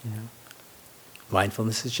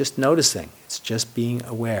 Mindfulness is just noticing. It's just being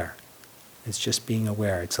aware. It's just being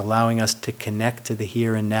aware. It's allowing us to connect to the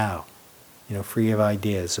here and now, free of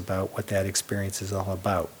ideas about what that experience is all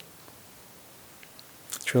about.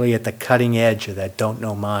 It's really at the cutting edge of that don't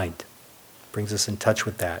know mind. It brings us in touch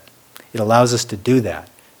with that. It allows us to do that.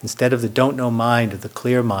 Instead of the don't know mind or the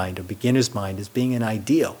clear mind or beginner's mind as being an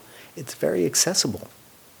ideal, it's very accessible.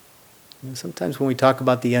 Sometimes when we talk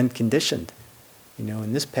about the unconditioned,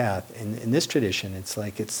 in this path, in this tradition, it's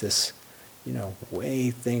like it's this,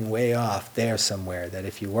 way off there somewhere, that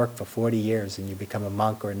if you work for 40 years and you become a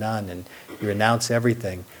monk or a nun and you renounce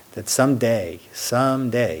everything, that someday,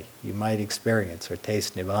 you might experience or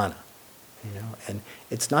taste nirvana. And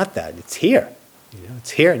it's not that. It's here.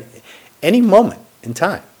 It's here in any moment in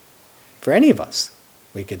time. For any of us,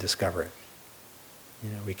 we could discover it.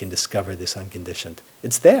 We can discover this unconditioned.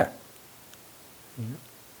 It's there.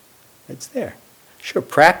 It's there. Sure,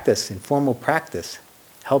 practice, informal practice,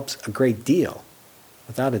 helps a great deal,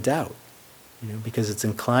 without a doubt, because it's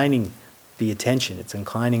inclining the attention, it's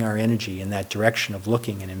inclining our energy in that direction of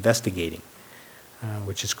looking and investigating,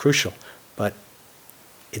 which is crucial. But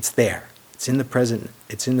it's there. It's in the present.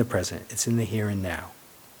 It's in the here and now.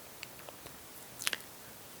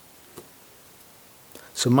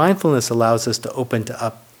 So mindfulness allows us to open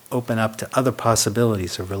up to other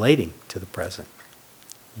possibilities of relating to the present.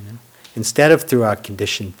 Instead of through our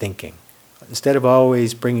conditioned thinking, instead of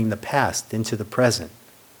always bringing the past into the present.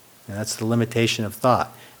 And that's the limitation of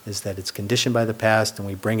thought, is that it's conditioned by the past and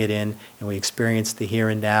we bring it in and we experience the here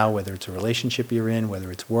and now, whether it's a relationship you're in,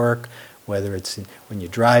 whether it's work, whether it's when you're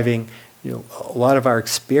driving. A lot of our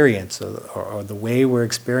experience or the way we're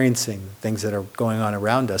experiencing things that are going on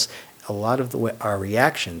around us, a lot of our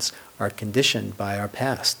reactions are conditioned by our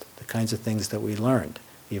past, the kinds of things that we learned.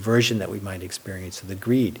 The aversion that we might experience, or the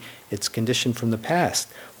greed, it's conditioned from the past.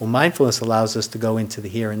 Well, mindfulness allows us to go into the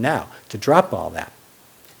here and now, to drop all that,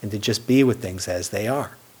 and to just be with things as they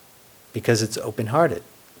are, because it's open-hearted.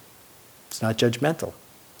 It's not judgmental.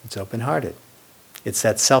 It's open-hearted. It's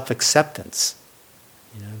that self-acceptance,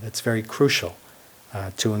 that's very crucial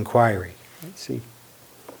to inquiry. Let's see.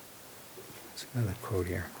 There's another quote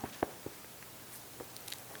here.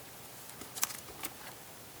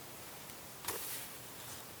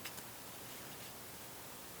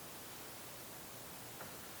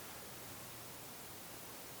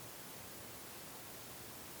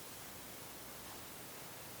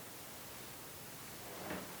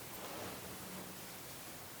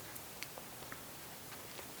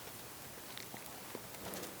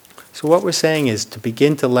 So what we're saying is to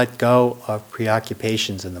begin to let go of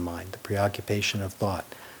preoccupations in the mind, the preoccupation of thought.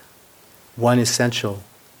 One essential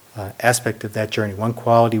aspect of that journey, one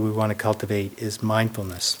quality we want to cultivate is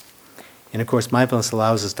mindfulness. And of course, mindfulness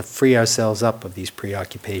allows us to free ourselves up of these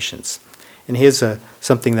preoccupations. And here's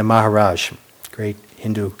something that Maharaj, great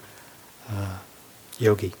Hindu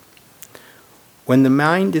yogi. When the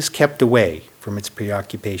mind is kept away from its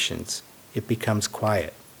preoccupations, it becomes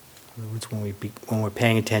quiet. In other words, when we're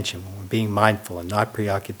paying attention, when we're being mindful and not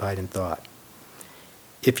preoccupied in thought.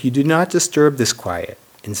 If you do not disturb this quiet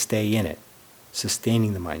and stay in it,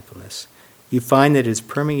 sustaining the mindfulness, you find that it is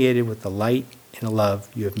permeated with a light and a love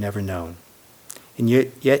you have never known. And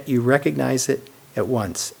yet you recognize it at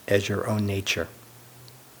once as your own nature.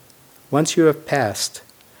 Once you have passed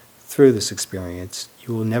through this experience,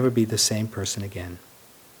 you will never be the same person again.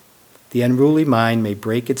 The unruly mind may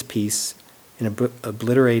break its peace and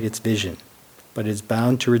obliterate its vision, but it is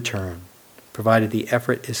bound to return, provided the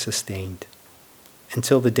effort is sustained,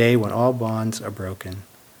 until the day when all bonds are broken,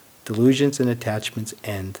 delusions and attachments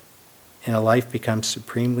end, and a life becomes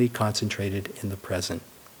supremely concentrated in the present.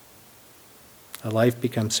 A life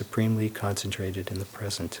becomes supremely concentrated in the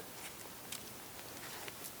present.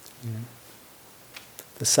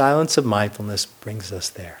 The silence of mindfulness brings us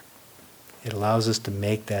there. It allows us to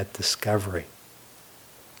make that discovery.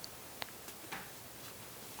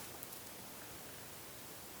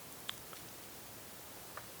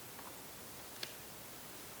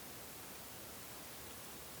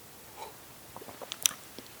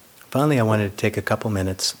 Finally, I wanted to take a couple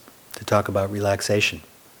minutes to talk about relaxation.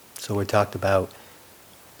 So we talked about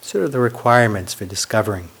sort of the requirements for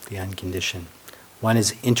discovering the unconditioned. One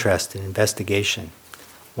is interest and investigation.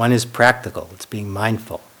 One is practical. It's being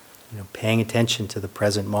mindful, paying attention to the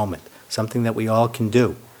present moment, something that we all can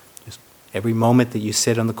do. Just every moment that you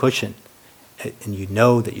sit on the cushion, and you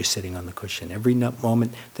know that you're sitting on the cushion, every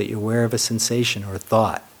moment that you're aware of a sensation or a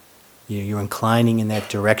thought, you're inclining in that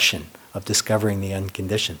direction of discovering the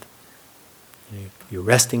unconditioned. You're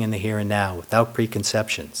resting in the here and now without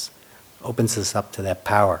preconceptions. Opens us up to that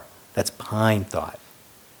power that's behind thought.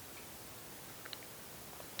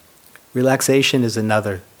 Relaxation is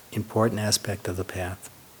another important aspect of the path.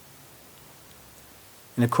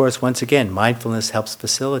 And of course, once again, mindfulness helps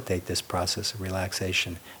facilitate this process of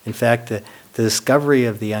relaxation. In fact, the discovery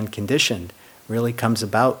of the unconditioned really comes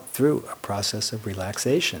about through a process of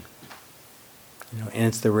relaxation. And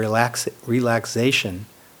it's the relaxation,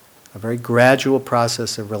 a very gradual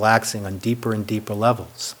process of relaxing on deeper and deeper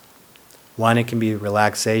levels. One, it can be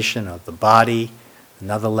relaxation of the body.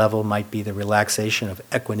 Another level might be the relaxation of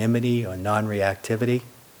equanimity or non-reactivity.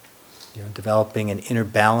 Developing an inner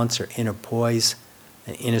balance or inner poise,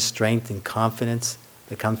 an inner strength and confidence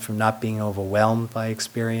that comes from not being overwhelmed by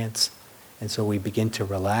experience. And so we begin to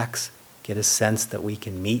relax, get a sense that we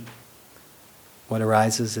can meet what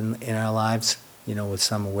arises in our lives, with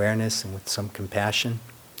some awareness and with some compassion.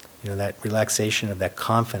 That relaxation of that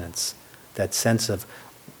confidence, that sense of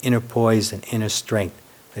inner poise and inner strength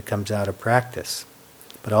that comes out of practice.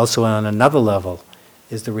 But also on another level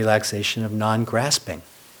is the relaxation of non-grasping.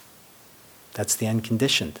 That's the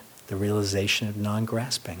unconditioned, the realization of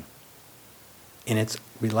non-grasping. And it's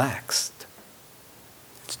relaxed.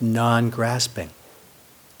 It's non-grasping.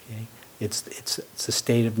 Okay? It's a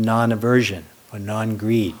state of non-aversion or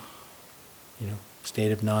non-greed.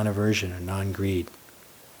 State of non-aversion or non-greed.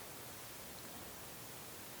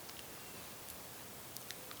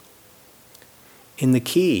 In the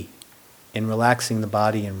key in relaxing the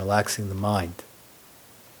body and relaxing the mind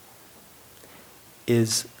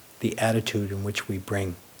is the attitude in which we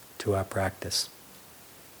bring to our practice.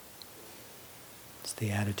 It's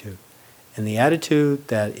the attitude. And the attitude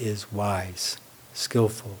that is wise,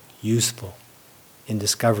 skillful, useful in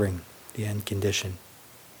discovering the unconditioned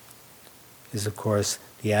is, of course,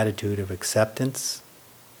 the attitude of acceptance,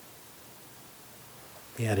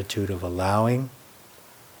 the attitude of allowing,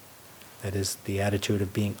 that is, the attitude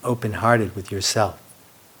of being open-hearted with yourself.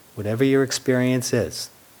 Whatever your experience is,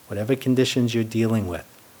 whatever conditions you're dealing with,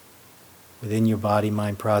 within your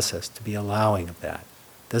body-mind process, to be allowing of that.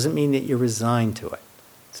 Doesn't mean that you're resigned to it.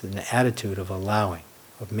 It's an attitude of allowing,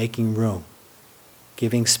 of making room,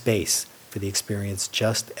 giving space for the experience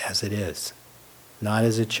just as it is, not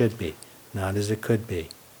as it should be, not as it could be.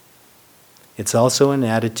 It's also an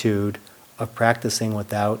attitude of practicing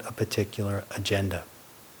without a particular agenda.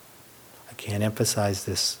 I can't emphasize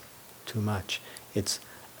this too much. It's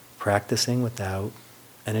practicing without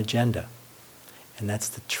an agenda. And that's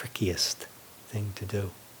the trickiest thing to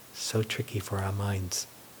do. So tricky for our minds.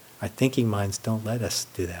 Our thinking minds don't let us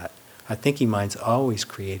do that. Our thinking minds always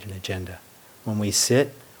create an agenda. When we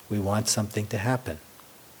sit, we want something to happen.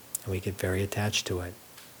 And we get very attached to it.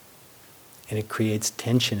 And it creates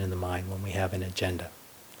tension in the mind when we have an agenda.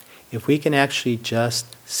 If we can actually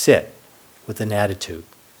just sit with an attitude,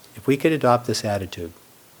 if we could adopt this attitude,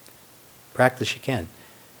 practice you can.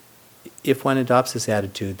 If one adopts this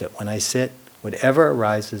attitude that when I sit, whatever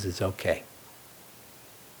arises is okay.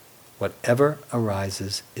 Whatever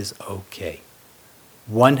arises is okay.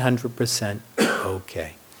 100%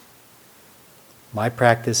 okay. My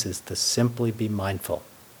practice is to simply be mindful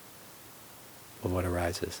of what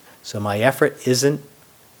arises. So my effort isn't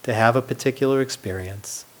to have a particular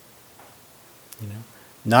experience.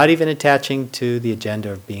 Not even attaching to the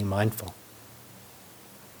agenda of being mindful.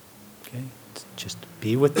 Okay? It's just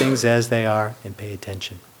be with things as they are and pay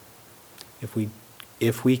attention.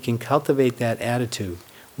 If we can cultivate that attitude,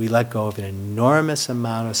 we let go of an enormous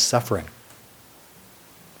amount of suffering.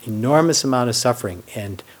 Enormous amount of suffering,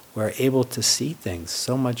 and we're able to see things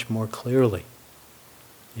so much more clearly,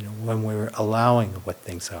 when we're allowing what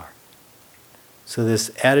things are. So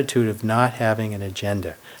this attitude of not having an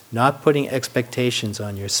agenda, not putting expectations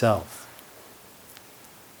on yourself,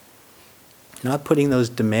 not putting those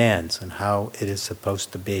demands on how it is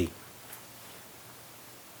supposed to be.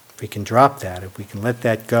 If we can drop that, if we can let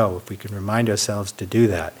that go, if we can remind ourselves to do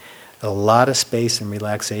that, a lot of space and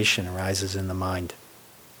relaxation arises in the mind.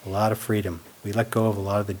 A lot of freedom. We let go of a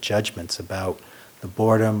lot of the judgments about the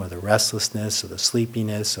boredom or the restlessness or the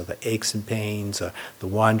sleepiness or the aches and pains or the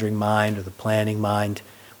wandering mind or the planning mind.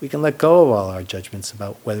 We can let go of all our judgments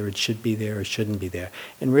about whether it should be there or shouldn't be there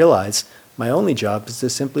and realize my only job is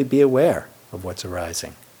to simply be aware of what's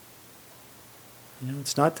arising.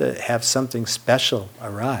 It's not to have something special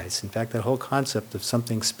arise. In fact, that whole concept of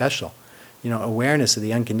something special, awareness of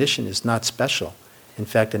the unconditioned is not special. In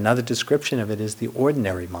fact, another description of it is the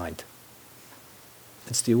ordinary mind.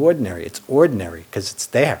 It's the ordinary. It's ordinary because it's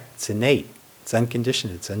there. It's innate. It's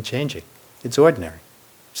unconditioned. It's unchanging. It's ordinary.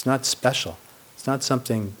 It's not special. It's not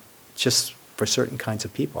something just for certain kinds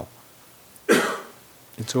of people.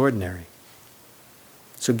 It's ordinary.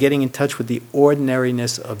 So getting in touch with the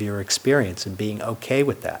ordinariness of your experience and being okay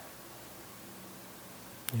with that.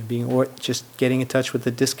 Just getting in touch with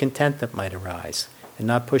the discontent that might arise and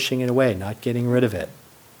not pushing it away, not getting rid of it,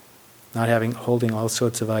 not holding all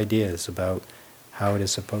sorts of ideas about how it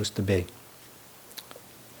is supposed to be.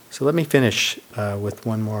 So let me finish with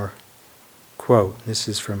one more quote. This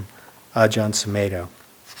is from Ajahn Sumedho.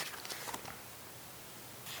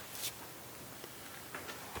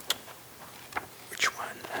 Which one?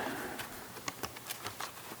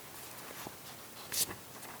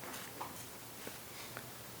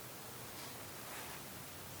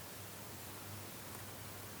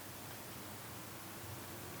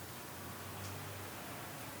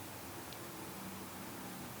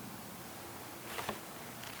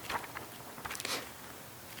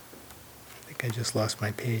 I just lost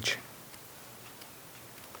my page.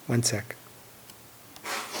 One sec.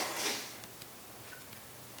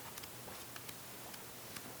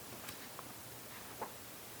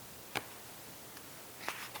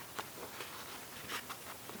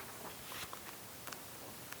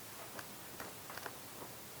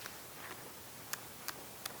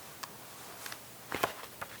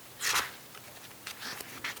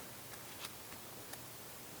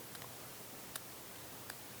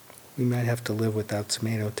 We might have to live without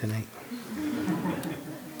tomato tonight.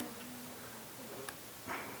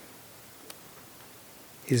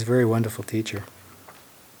 He's a very wonderful teacher.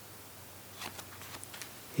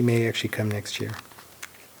 He may actually come next year.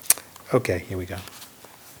 Okay, here we go.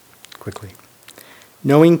 Quickly.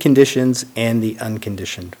 Knowing conditions and the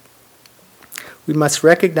unconditioned. We must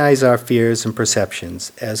recognize our fears and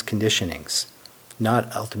perceptions as conditionings,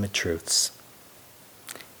 not ultimate truths.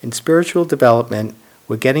 In spiritual development,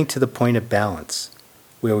 we're getting to the point of balance,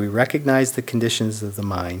 where we recognize the conditions of the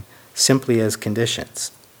mind simply as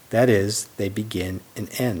conditions. That is, they begin and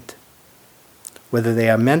end. Whether they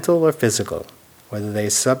are mental or physical, whether they are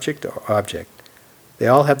subject or object, they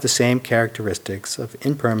all have the same characteristics of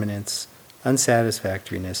impermanence,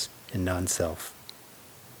 unsatisfactoriness, and non-self.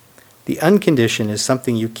 The unconditioned is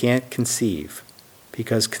something you can't conceive,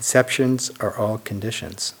 because conceptions are all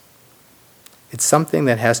conditions. It's something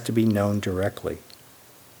that has to be known directly.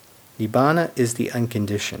 Nibbana is the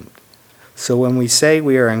unconditioned. So when we say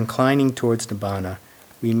we are inclining towards Nibbana,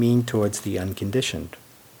 we mean towards the unconditioned.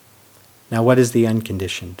 Now what is the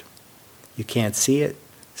unconditioned? You can't see it,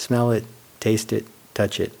 smell it, taste it,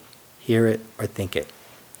 touch it, hear it, or think it.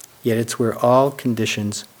 Yet it's where all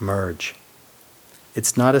conditions merge.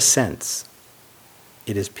 It's not a sense.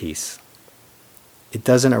 It is peace. It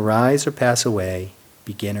doesn't arise or pass away,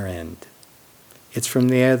 begin or end. It's from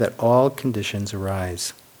there that all conditions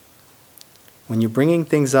arise. When you're bringing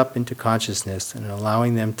things up into consciousness and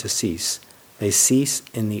allowing them to cease, they cease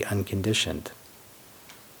in the unconditioned.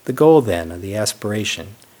 The goal, then, of the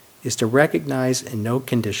aspiration is to recognize and know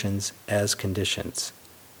conditions as conditions,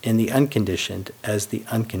 and the unconditioned as the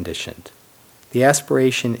unconditioned. The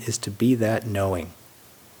aspiration is to be that knowing.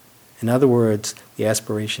 In other words, the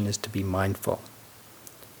aspiration is to be mindful.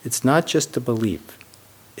 It's not just a belief.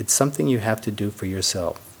 It's something you have to do for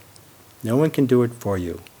yourself. No one can do it for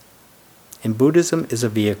you. And Buddhism is a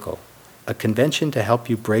vehicle, a convention to help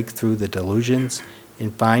you break through the delusions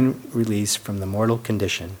and find release from the mortal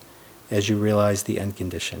condition as you realize the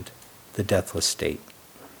unconditioned, the deathless state.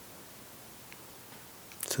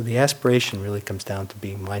 So the aspiration really comes down to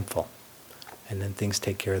being mindful, and then things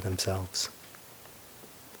take care of themselves.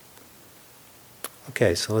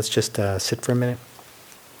 Okay, so let's just sit for a minute.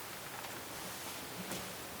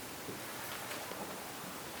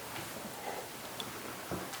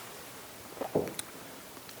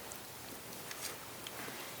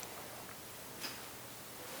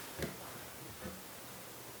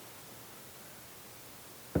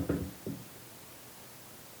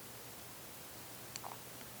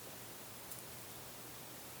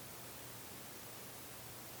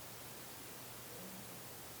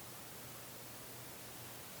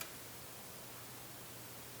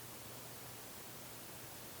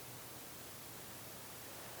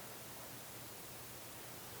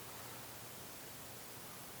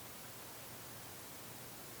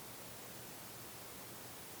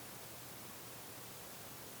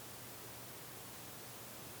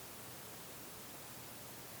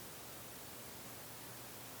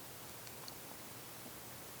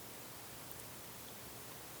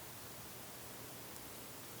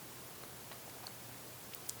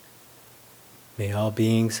 May all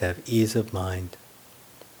beings have ease of mind.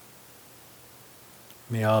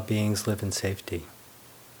 May all beings live in safety.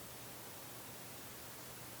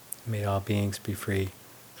 May all beings be free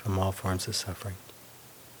from all forms of suffering.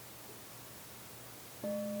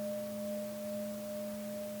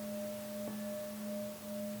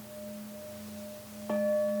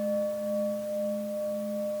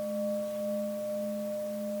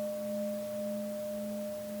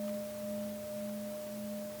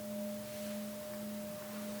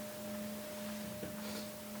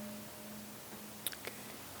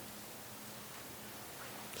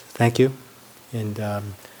 Thank you. And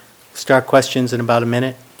start questions in about a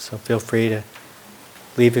minute, so feel free to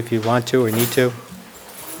leave if you want to or need to.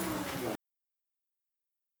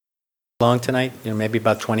 Long tonight, maybe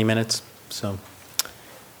about 20 minutes,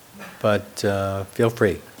 but feel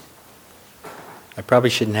free. I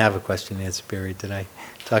probably shouldn't have a question and answer period today,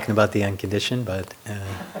 talking about the unconditioned, but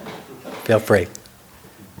feel free.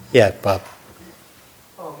 Yeah, Bob.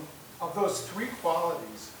 Of those three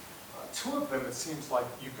qualities, two of them it seems like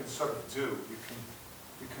you can sort of do. You can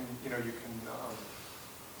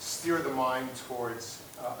steer the mind towards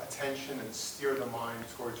attention and steer the mind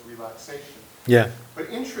towards relaxation. Yeah. But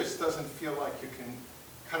interest doesn't feel like you can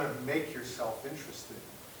kind of make yourself interested.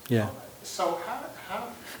 Yeah. So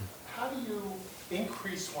how do you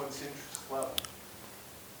increase one's interest level?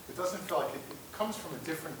 It doesn't feel like it comes from a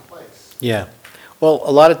different place. Yeah. Well,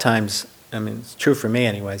 a lot of times, it's true for me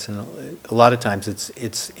anyways, and a lot of times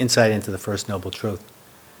it's insight into the First Noble Truth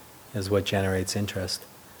is what generates interest.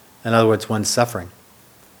 In other words, one's suffering.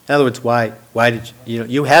 In other words, why did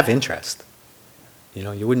you have interest?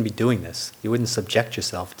 You wouldn't be doing this. You wouldn't subject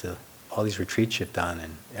yourself to all these retreats you've done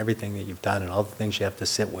and everything that you've done and all the things you have to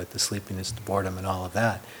sit with, the sleepiness, the boredom, and all of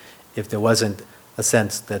that, if there wasn't a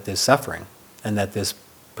sense that there's suffering and that there's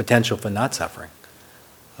potential for not suffering.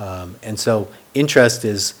 And so interest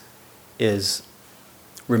is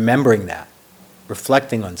remembering that,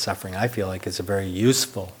 reflecting on suffering, I feel like is a very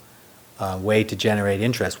useful way to generate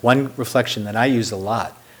interest. One reflection that I use a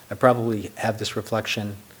lot, I probably have this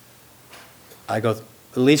reflection, I go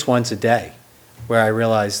at least once a day, where I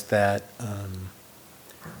realize that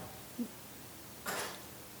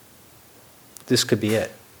this could be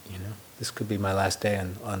it. This could be my last day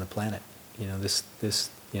on the planet. This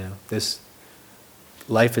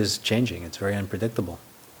life is changing. It's very unpredictable,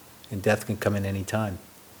 and death can come in any time.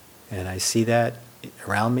 And I see that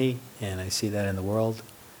around me, and I see that in the world,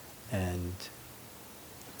 and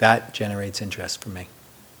that generates interest for me,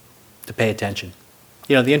 to pay attention.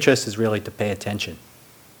 The interest is really to pay attention,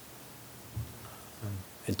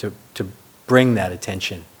 and to bring that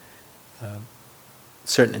attention,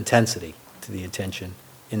 certain intensity to the attention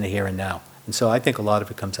in the here and now. And so I think a lot of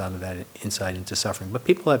it comes out of that insight into suffering. But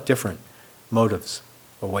people have different motives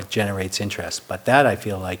for what generates interest. But that, I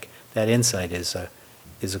feel like, that insight is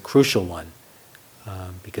a crucial one,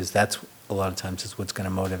 because that's a lot of times is what's going to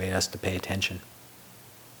motivate us to pay attention.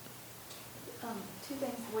 Two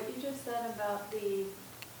things. What you just said about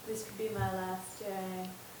this could be my last day,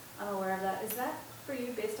 I'm aware of that. Is that for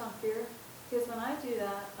you based on fear? Because when I do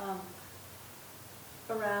that,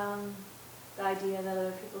 around the idea that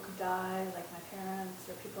other people could die, like my parents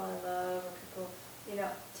or people I love or people,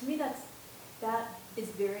 to me that is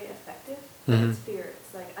very effective. Mm-hmm. It's fear.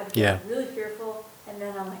 It's like I become really fearful, and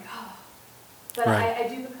then I'm like, oh. But right. I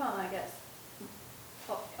do become, I guess,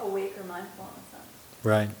 awake or mindful in a sense.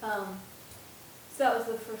 Right. So that was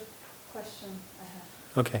the first question I had.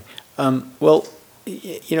 Okay. Well,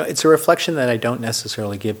 it's a reflection that I don't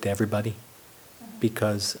necessarily give to everybody,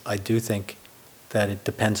 because I do think that it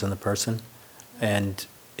depends on the person. And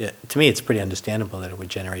to me, it's pretty understandable that it would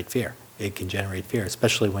generate fear. It can generate fear,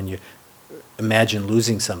 especially when you imagine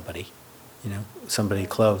losing somebody, somebody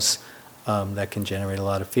close, that can generate a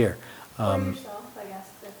lot of fear. Or yourself, I guess,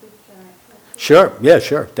 that could generate fear. Sure, yeah,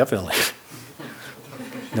 sure, definitely.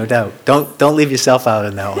 No doubt. Don't leave yourself out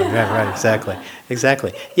in that one. Right,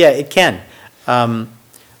 exactly. Yeah, it can.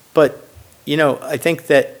 But, I think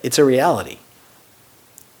that it's a reality.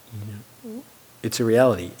 It's a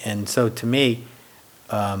reality. And so to me,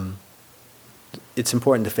 it's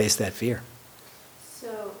important to face that fear.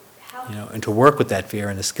 So how... and to work with that fear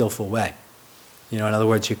in a skillful way. In other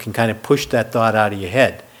words, you can kind of push that thought out of your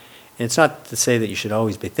head. And it's not to say that you should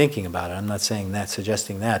always be thinking about it. I'm not saying that,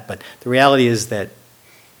 suggesting that. But the reality is that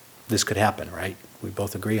this could happen, right? We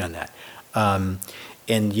both agree on that.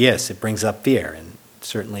 And yes, it brings up fear. And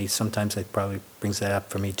certainly sometimes it probably brings that up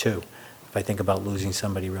for me too, if I think about losing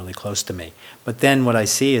somebody really close to me. But then what I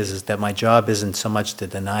see is that my job isn't so much to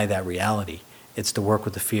deny that reality. It's to work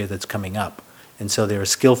with the fear that's coming up. And so there are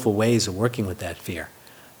skillful ways of working with that fear.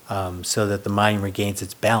 so that the mind regains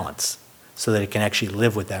its balance, so that it can actually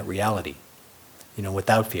live with that reality,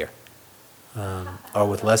 without fear, or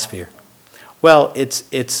with less fear. Well, it's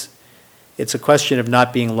a question of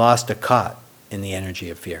not being lost or caught in the energy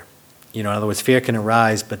of fear. In other words, fear can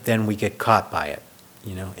arise, but then we get caught by it.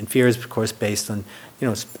 And fear is, of course, based on,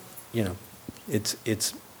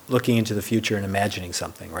 it's looking into the future and imagining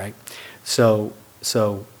something, right? So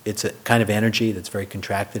it's a kind of energy that's very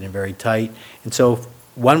contracted and very tight. And so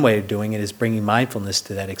one way of doing it is bringing mindfulness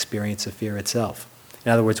to that experience of fear itself.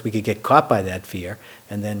 In other words, we could get caught by that fear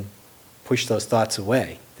and then push those thoughts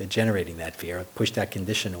away. They're generating that fear, or push that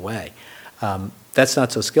condition away. That's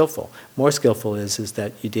not so skillful. More skillful is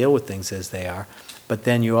that you deal with things as they are, but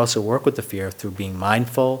then you also work with the fear through being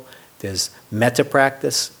mindful. There's metta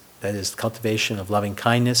practice, that is cultivation of loving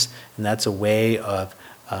kindness, and that's a way of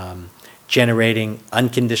generating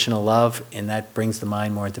unconditional love, and that brings the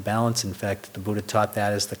mind more into balance. In fact, the Buddha taught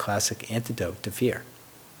that as the classic antidote to fear.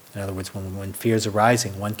 In other words, when fear is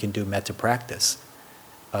arising, one can do metta practice.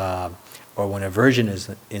 Or when aversion is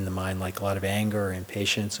in the mind, like a lot of anger or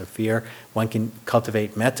impatience or fear, one can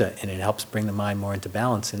cultivate metta, and it helps bring the mind more into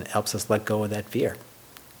balance, and it helps us let go of that fear.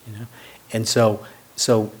 And so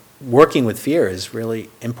working with fear is really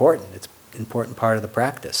important. It's an important part of the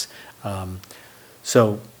practice.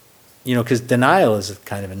 Because denial is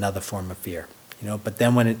kind of another form of fear. But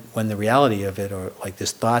then when the reality of it, or like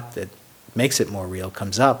this thought that makes it more real,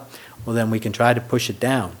 comes up, well, then we can try to push it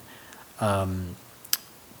down.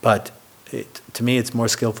 But to me, it's more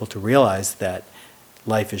skillful to realize that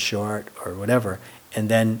life is short or whatever, and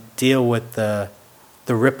then deal with the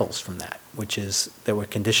ripples from that, which is that we're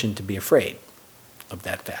conditioned to be afraid of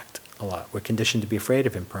that fact a lot. We're conditioned to be afraid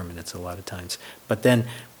of impermanence a lot of times. But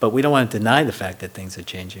we don't want to deny the fact that things are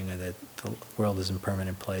changing or that the world is an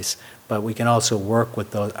impermanent place. But we can also work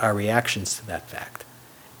with our reactions to that fact.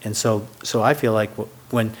 And so I feel like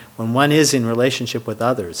when one is in relationship with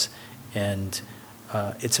others, and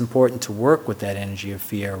it's important to work with that energy of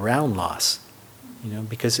fear around loss,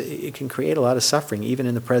 because it can create a lot of suffering even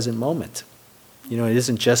in the present moment. It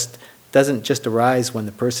doesn't just arise when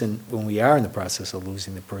we are in the process of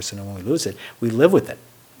losing the person, and when we lose it, we live with it.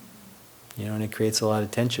 And it creates a lot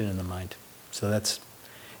of tension in the mind. So that's,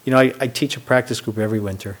 I teach a practice group every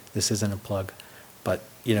winter. This isn't a plug, but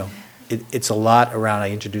it's a lot around.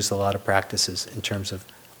 I introduce a lot of practices in terms of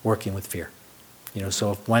working with fear.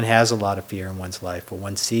 So if one has a lot of fear in one's life, or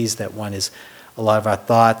one sees that a lot of our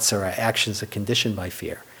thoughts or our actions are conditioned by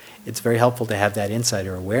fear, it's very helpful to have that insight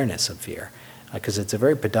or awareness of fear, because it's a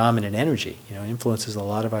very predominant energy. It influences a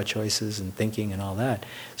lot of our choices and thinking and all that.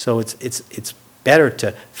 So it's better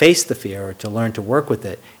to face the fear, or to learn to work with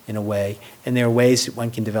it in a way. And there are ways that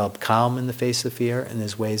one can develop calm in the face of fear, and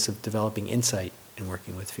there's ways of developing insight in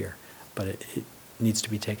working with fear. But it needs to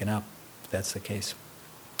be taken up if that's the case.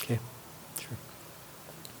 Okay. Sure.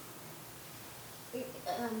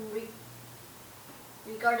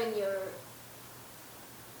 Regarding your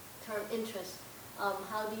term interest,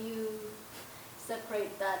 how do you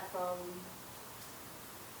separate that from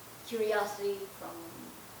curiosity, from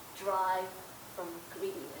drive, from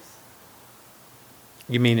greediness?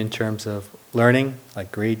 You mean in terms of learning,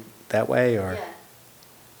 like greed that way, or? Yeah.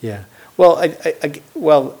 Yeah.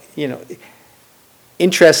 Well,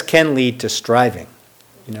 interest can lead to striving.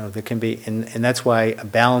 There can be, and that's why a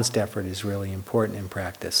balanced effort is really important in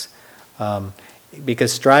practice,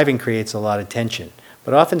 because striving creates a lot of tension.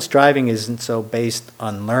 But often striving isn't so based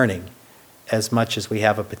on learning as much as we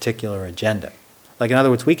have a particular agenda. Like, in other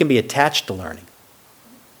words, we can be attached to learning.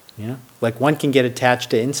 Like one can get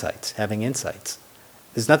attached to insights, having insights.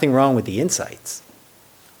 There's nothing wrong with the insights,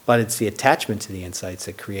 but it's the attachment to the insights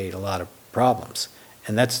that create a lot of problems.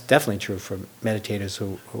 And that's definitely true for meditators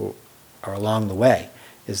who are along the way,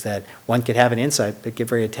 is that one could have an insight but get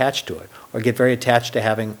very attached to it, or get very attached to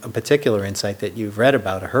having a particular insight that you've read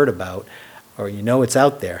about or heard about, or it's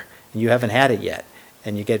out there and you haven't had it yet,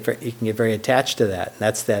 and you can get very attached to that, and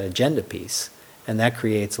that's that agenda piece, and that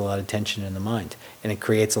creates a lot of tension in the mind, and it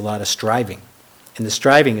creates a lot of striving. And the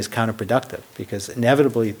striving is counterproductive, because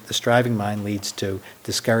inevitably the striving mind leads to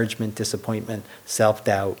discouragement, disappointment,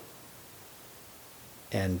 self-doubt,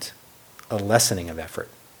 and a lessening of effort,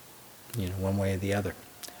 one way or the other.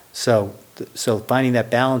 So finding that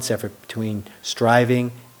balance effort between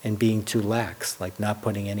striving and being too lax, like not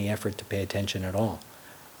putting any effort to pay attention at all.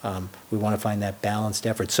 We want to find that balanced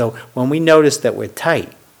effort. So when we notice that we're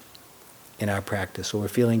tight in our practice, or we're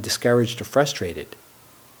feeling discouraged or frustrated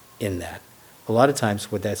in that, a lot of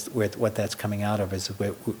times what that's coming out of is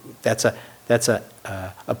that's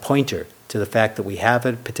a pointer to the fact that we have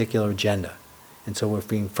a particular agenda, and so we're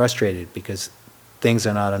being frustrated because things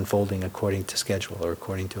are not unfolding according to schedule or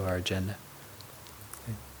according to our agenda.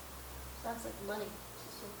 Sounds like money.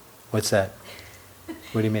 What's that?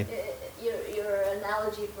 What do you mean? Your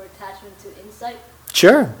analogy for attachment to insight.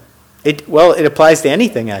 Sure. Well, it applies to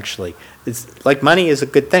anything, actually. It's like money is a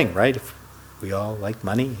good thing, right? If we all like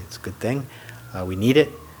money, it's a good thing. We need it.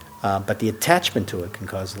 But the attachment to it can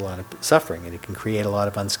cause a lot of suffering, and it can create a lot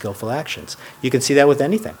of unskillful actions. You can see that with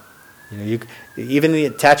anything. Even the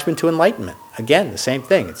attachment to enlightenment. Again, the same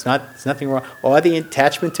thing. It's nothing wrong. Or the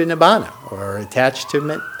attachment to nibbana, or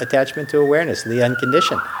attachment to awareness, the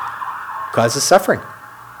unconditioned, causes suffering.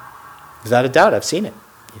 Without a doubt, I've seen it.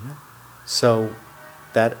 So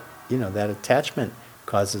that attachment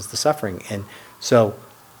causes the suffering, and so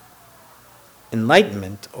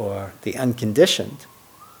enlightenment, or the unconditioned,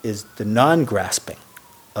 is the non-grasping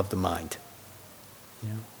of the mind.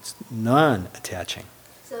 It's non-attaching,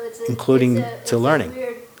 So including to learning. It's a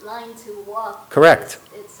weird line to walk. Correct.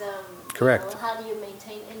 It's Correct. how do you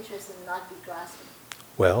maintain interest and not be grasping?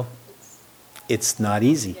 Well, it's not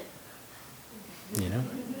easy. Yeah.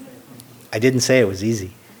 I didn't say it was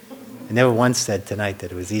easy. I never once said tonight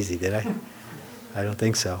that it was easy, did I? I don't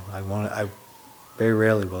think so. I very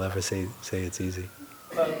rarely will ever say it's easy.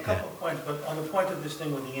 A couple of points, but on the point of this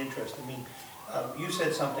thing with the interest, you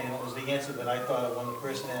said something, and it was the answer that I thought of when the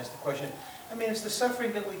person asked the question. It's the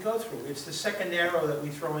suffering that we go through. It's the second arrow that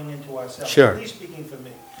we're throwing into ourselves. Sure. At least speaking for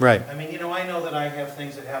me. Right. I know that I have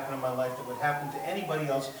things that happen in my life that would happen to anybody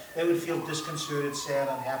else. They would feel disconcerted, sad,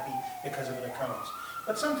 unhappy because of an occurrence.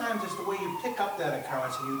 But sometimes it's the way you pick up that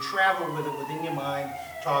occurrence and you travel with it within your mind,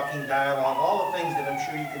 talking, dialogue, all the things that I'm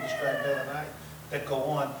sure you can describe better than I, that go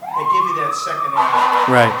on, that give you that second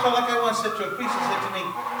arrow. Right. So like I once said to a priest, he said to me,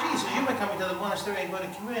 Jesus, you've been coming to the monastery and going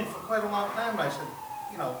to communion for quite a long time. I said,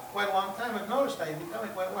 quite a long time. I've noticed that you've been coming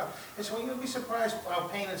quite a while. I said, well, you'll be surprised how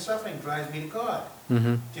pain and suffering drives me to God.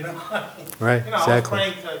 Mm-hmm. Do you know what I mean? Right, I was exactly.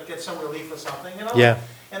 praying to get some relief or something, Yeah.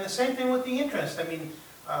 And the same thing with the interest.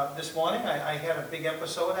 This morning I had a big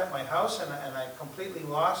episode at my house, and I completely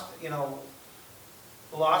lost it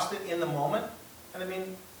in the moment. And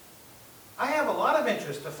I have a lot of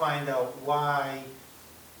interest to find out why,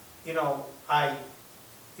 I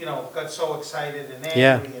got so excited and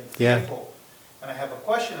angry and fearful. And I have a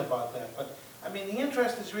question about that. But, the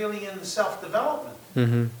interest is really in the self-development.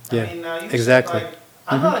 Mm-hmm. Yeah. You Exactly. said,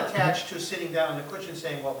 I'm not attached to sitting down in the cushion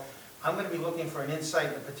saying, well, I'm going to be looking for an insight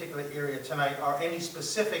in a particular area tonight, or any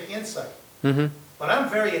specific insight. Mm-hmm. But I'm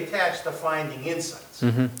very attached to finding insights.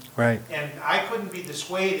 Mm-hmm. Right. And I couldn't be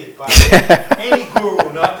dissuaded by any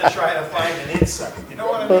guru not to try to find an insight. You know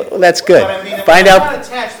what I mean? Well, that's good. But if Find I'm out. not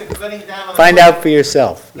attached to getting down on the Find cushion- out for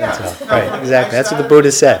yourself. That's Yeah. all. No, Right. look, Exactly. I That's what the started Buddha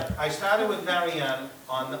with- said. I started with Marianne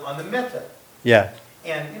on the metta. Yeah.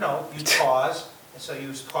 And, you pause, and so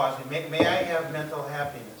you pause, and may I have mental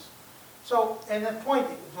happiness? So, and that point,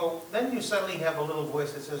 then you suddenly have a little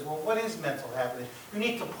voice that says, well, what is mental happiness? You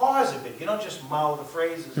need to pause a bit. You don't just mouth the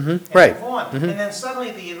phrases and Right. move on. Mhm. And then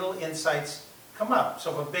suddenly the little insights come up.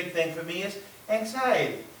 So a big thing for me is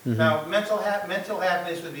anxiety. Mhm. Now, mental happiness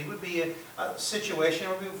would be a situation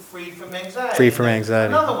where we're free from anxiety. Free from And then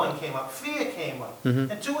anxiety. Another one came up. Fear came up. Mhm.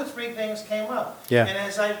 And 2 or 3 things came up. Yeah. And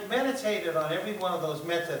as I meditated on every one of those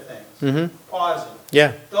metta things, Mm-hmm. pausing,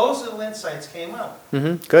 Yeah. those little insights came up.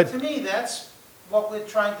 Mm-hmm. Good. To me, that's what we're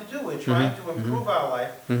trying to do. We're trying to improve our life,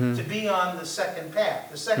 Mhm. to be on the second path,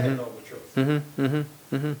 the second noble truth. Mm-hmm. Mm-hmm.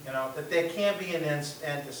 Mm-hmm. That there can be an end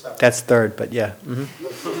to suffering. That's third, but yeah.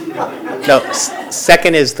 Mm-hmm. No,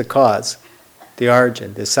 second is the cause, the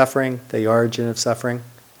origin. There's suffering, the origin of suffering.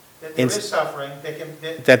 That there is suffering,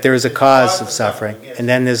 That there is a there's cause of suffering, yes. and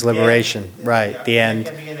then there's The end. liberation, right, Yeah, the there end,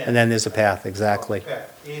 can be an end. and then there's a path, exactly.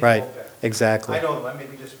 Path, the Eightfold Right, Path. exactly. I know them, I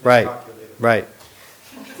maybe just Right, miscalculated. right.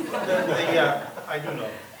 I do know.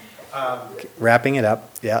 Wrapping it up,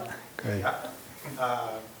 yeah, good,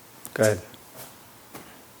 good.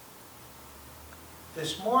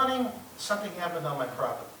 This morning, something happened on my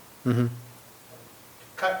property. Mm-hmm,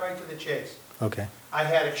 Cut right to the chase. okay, I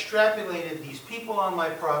had extrapolated these people on my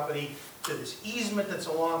property to this easement that's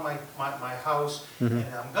along my house, Mhm.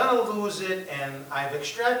 and I'm gonna lose it, and I've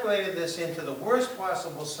extrapolated this into the worst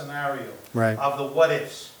possible scenario right, of the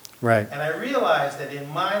what-ifs. right. And I realized that in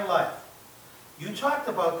my life, you talked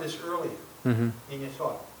about this earlier Mm-hmm, in your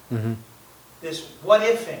talk, mm-hmm, this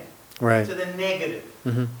what-ifing right. to the negative.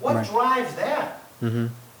 Mm-hmm, What right. drives that? Mm-hmm,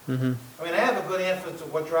 mm-hmm, I mean, I have a good answer to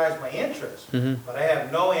what drives my interest, mm-hmm, but I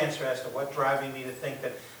have no answer as to what's driving me to think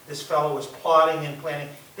that this fellow is plotting and planning.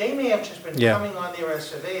 They may have just been Yeah. coming on there as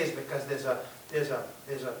surveyors because there's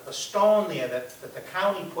a stone there that the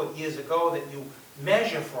county put years ago that you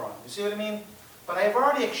measure from. You see what I mean? but I've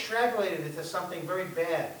already extrapolated it to something very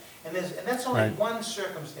bad. And that's only Right. one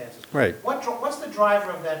circumstance. Right. What's the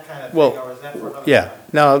driver of that kind of Well, thing, or is that for another Yeah, time?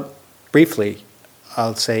 no, briefly,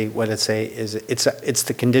 I'll say, what I'd say is it's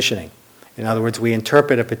the conditioning. In other words, we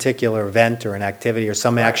interpret a particular event or an activity or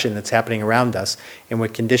some Right. action that's happening around us, and we're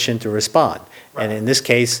conditioned to respond. And Right. in this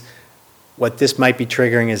case, what this might be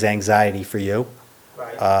triggering is anxiety for you,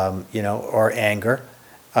 Right. or anger.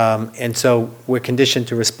 And so we're conditioned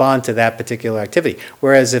to respond to that particular activity.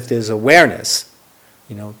 Whereas if there's awareness,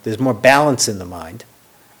 there's more balance in the mind.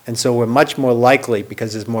 And so we're much more likely,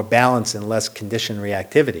 because there's more balance and less conditioned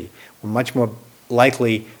reactivity, we're much more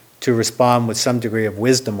likely to respond with some degree of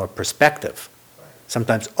wisdom or perspective,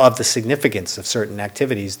 sometimes of the significance of certain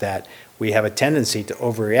activities that we have a tendency to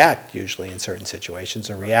overreact usually in certain situations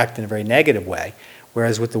or react in a very negative way.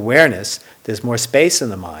 Whereas with awareness, there's more space in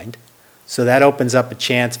the mind. So that opens up a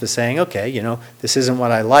chance for saying, okay, this isn't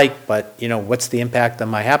what I like, but, what's the impact on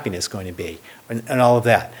my happiness going to be? And all of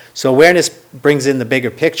that. So awareness brings in the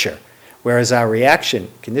bigger picture, whereas our reaction,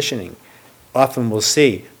 conditioning, often will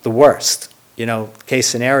see the worst, case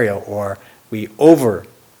scenario, or we over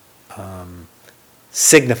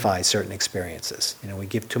signify certain experiences. We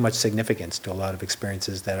give too much significance to a lot of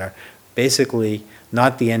experiences that are basically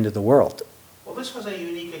not the end of the world. Well, this was a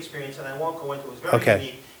unique experience, and I won't go into it. It was very Okay.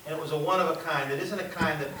 unique, and it was a one-of-a-kind. It isn't a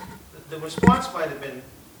kind that, the response might have been,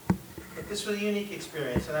 but this was a unique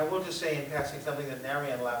experience, and I will just say in passing something that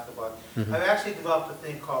Marianne laughed about. Mhm. I've actually developed a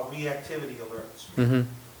thing called reactivity alerts. Mm-hmm.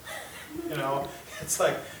 It's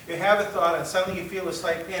like, you have a thought, and suddenly you feel a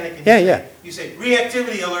slight panic, and you say,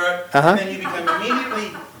 reactivity alert, Uh-huh. and then you become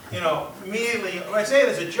immediately, I say it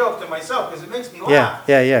as a joke to myself, because it makes me laugh.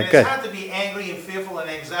 Yeah, And good. it's hard to be angry and fearful and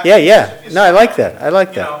anxiety. Yeah. if you're No, I like smiling. that. I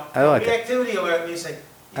like that. I like it. Reactivity alert means like.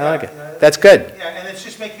 I like it. That's good. Yeah, and it's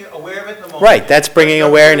just making you aware of it in the moment. Right, that's bringing You're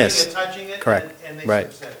awareness. you're touching it. Correct. And they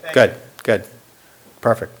Right. said, "Thank Good, you." good.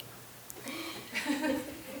 Perfect.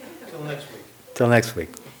 Till next week. Till next week.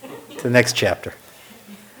 To the next chapter.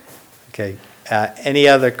 Okay. Any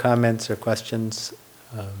other comments or questions?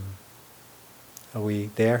 Are we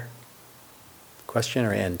there? Question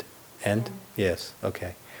or end? End? Yes,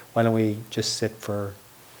 okay. Why don't we just sit for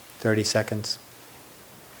 30 seconds?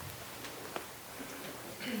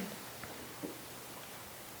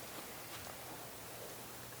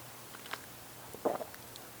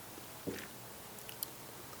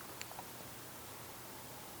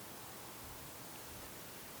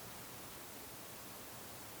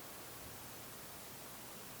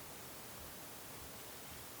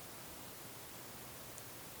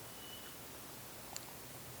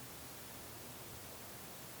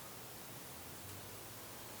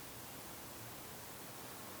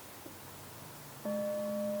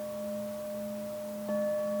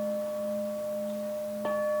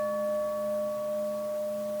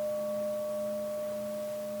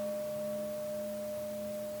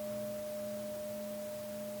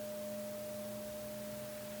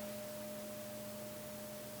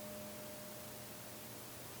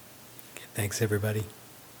 Thanks, everybody.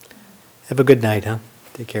 Have a good night, huh?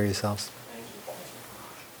 Take care of yourselves.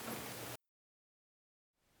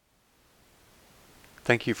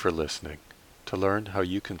 Thank you for listening. To learn how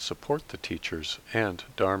you can support the teachers and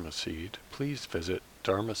Dharma Seed, please visit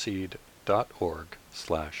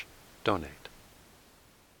dharmaseed.org/donate.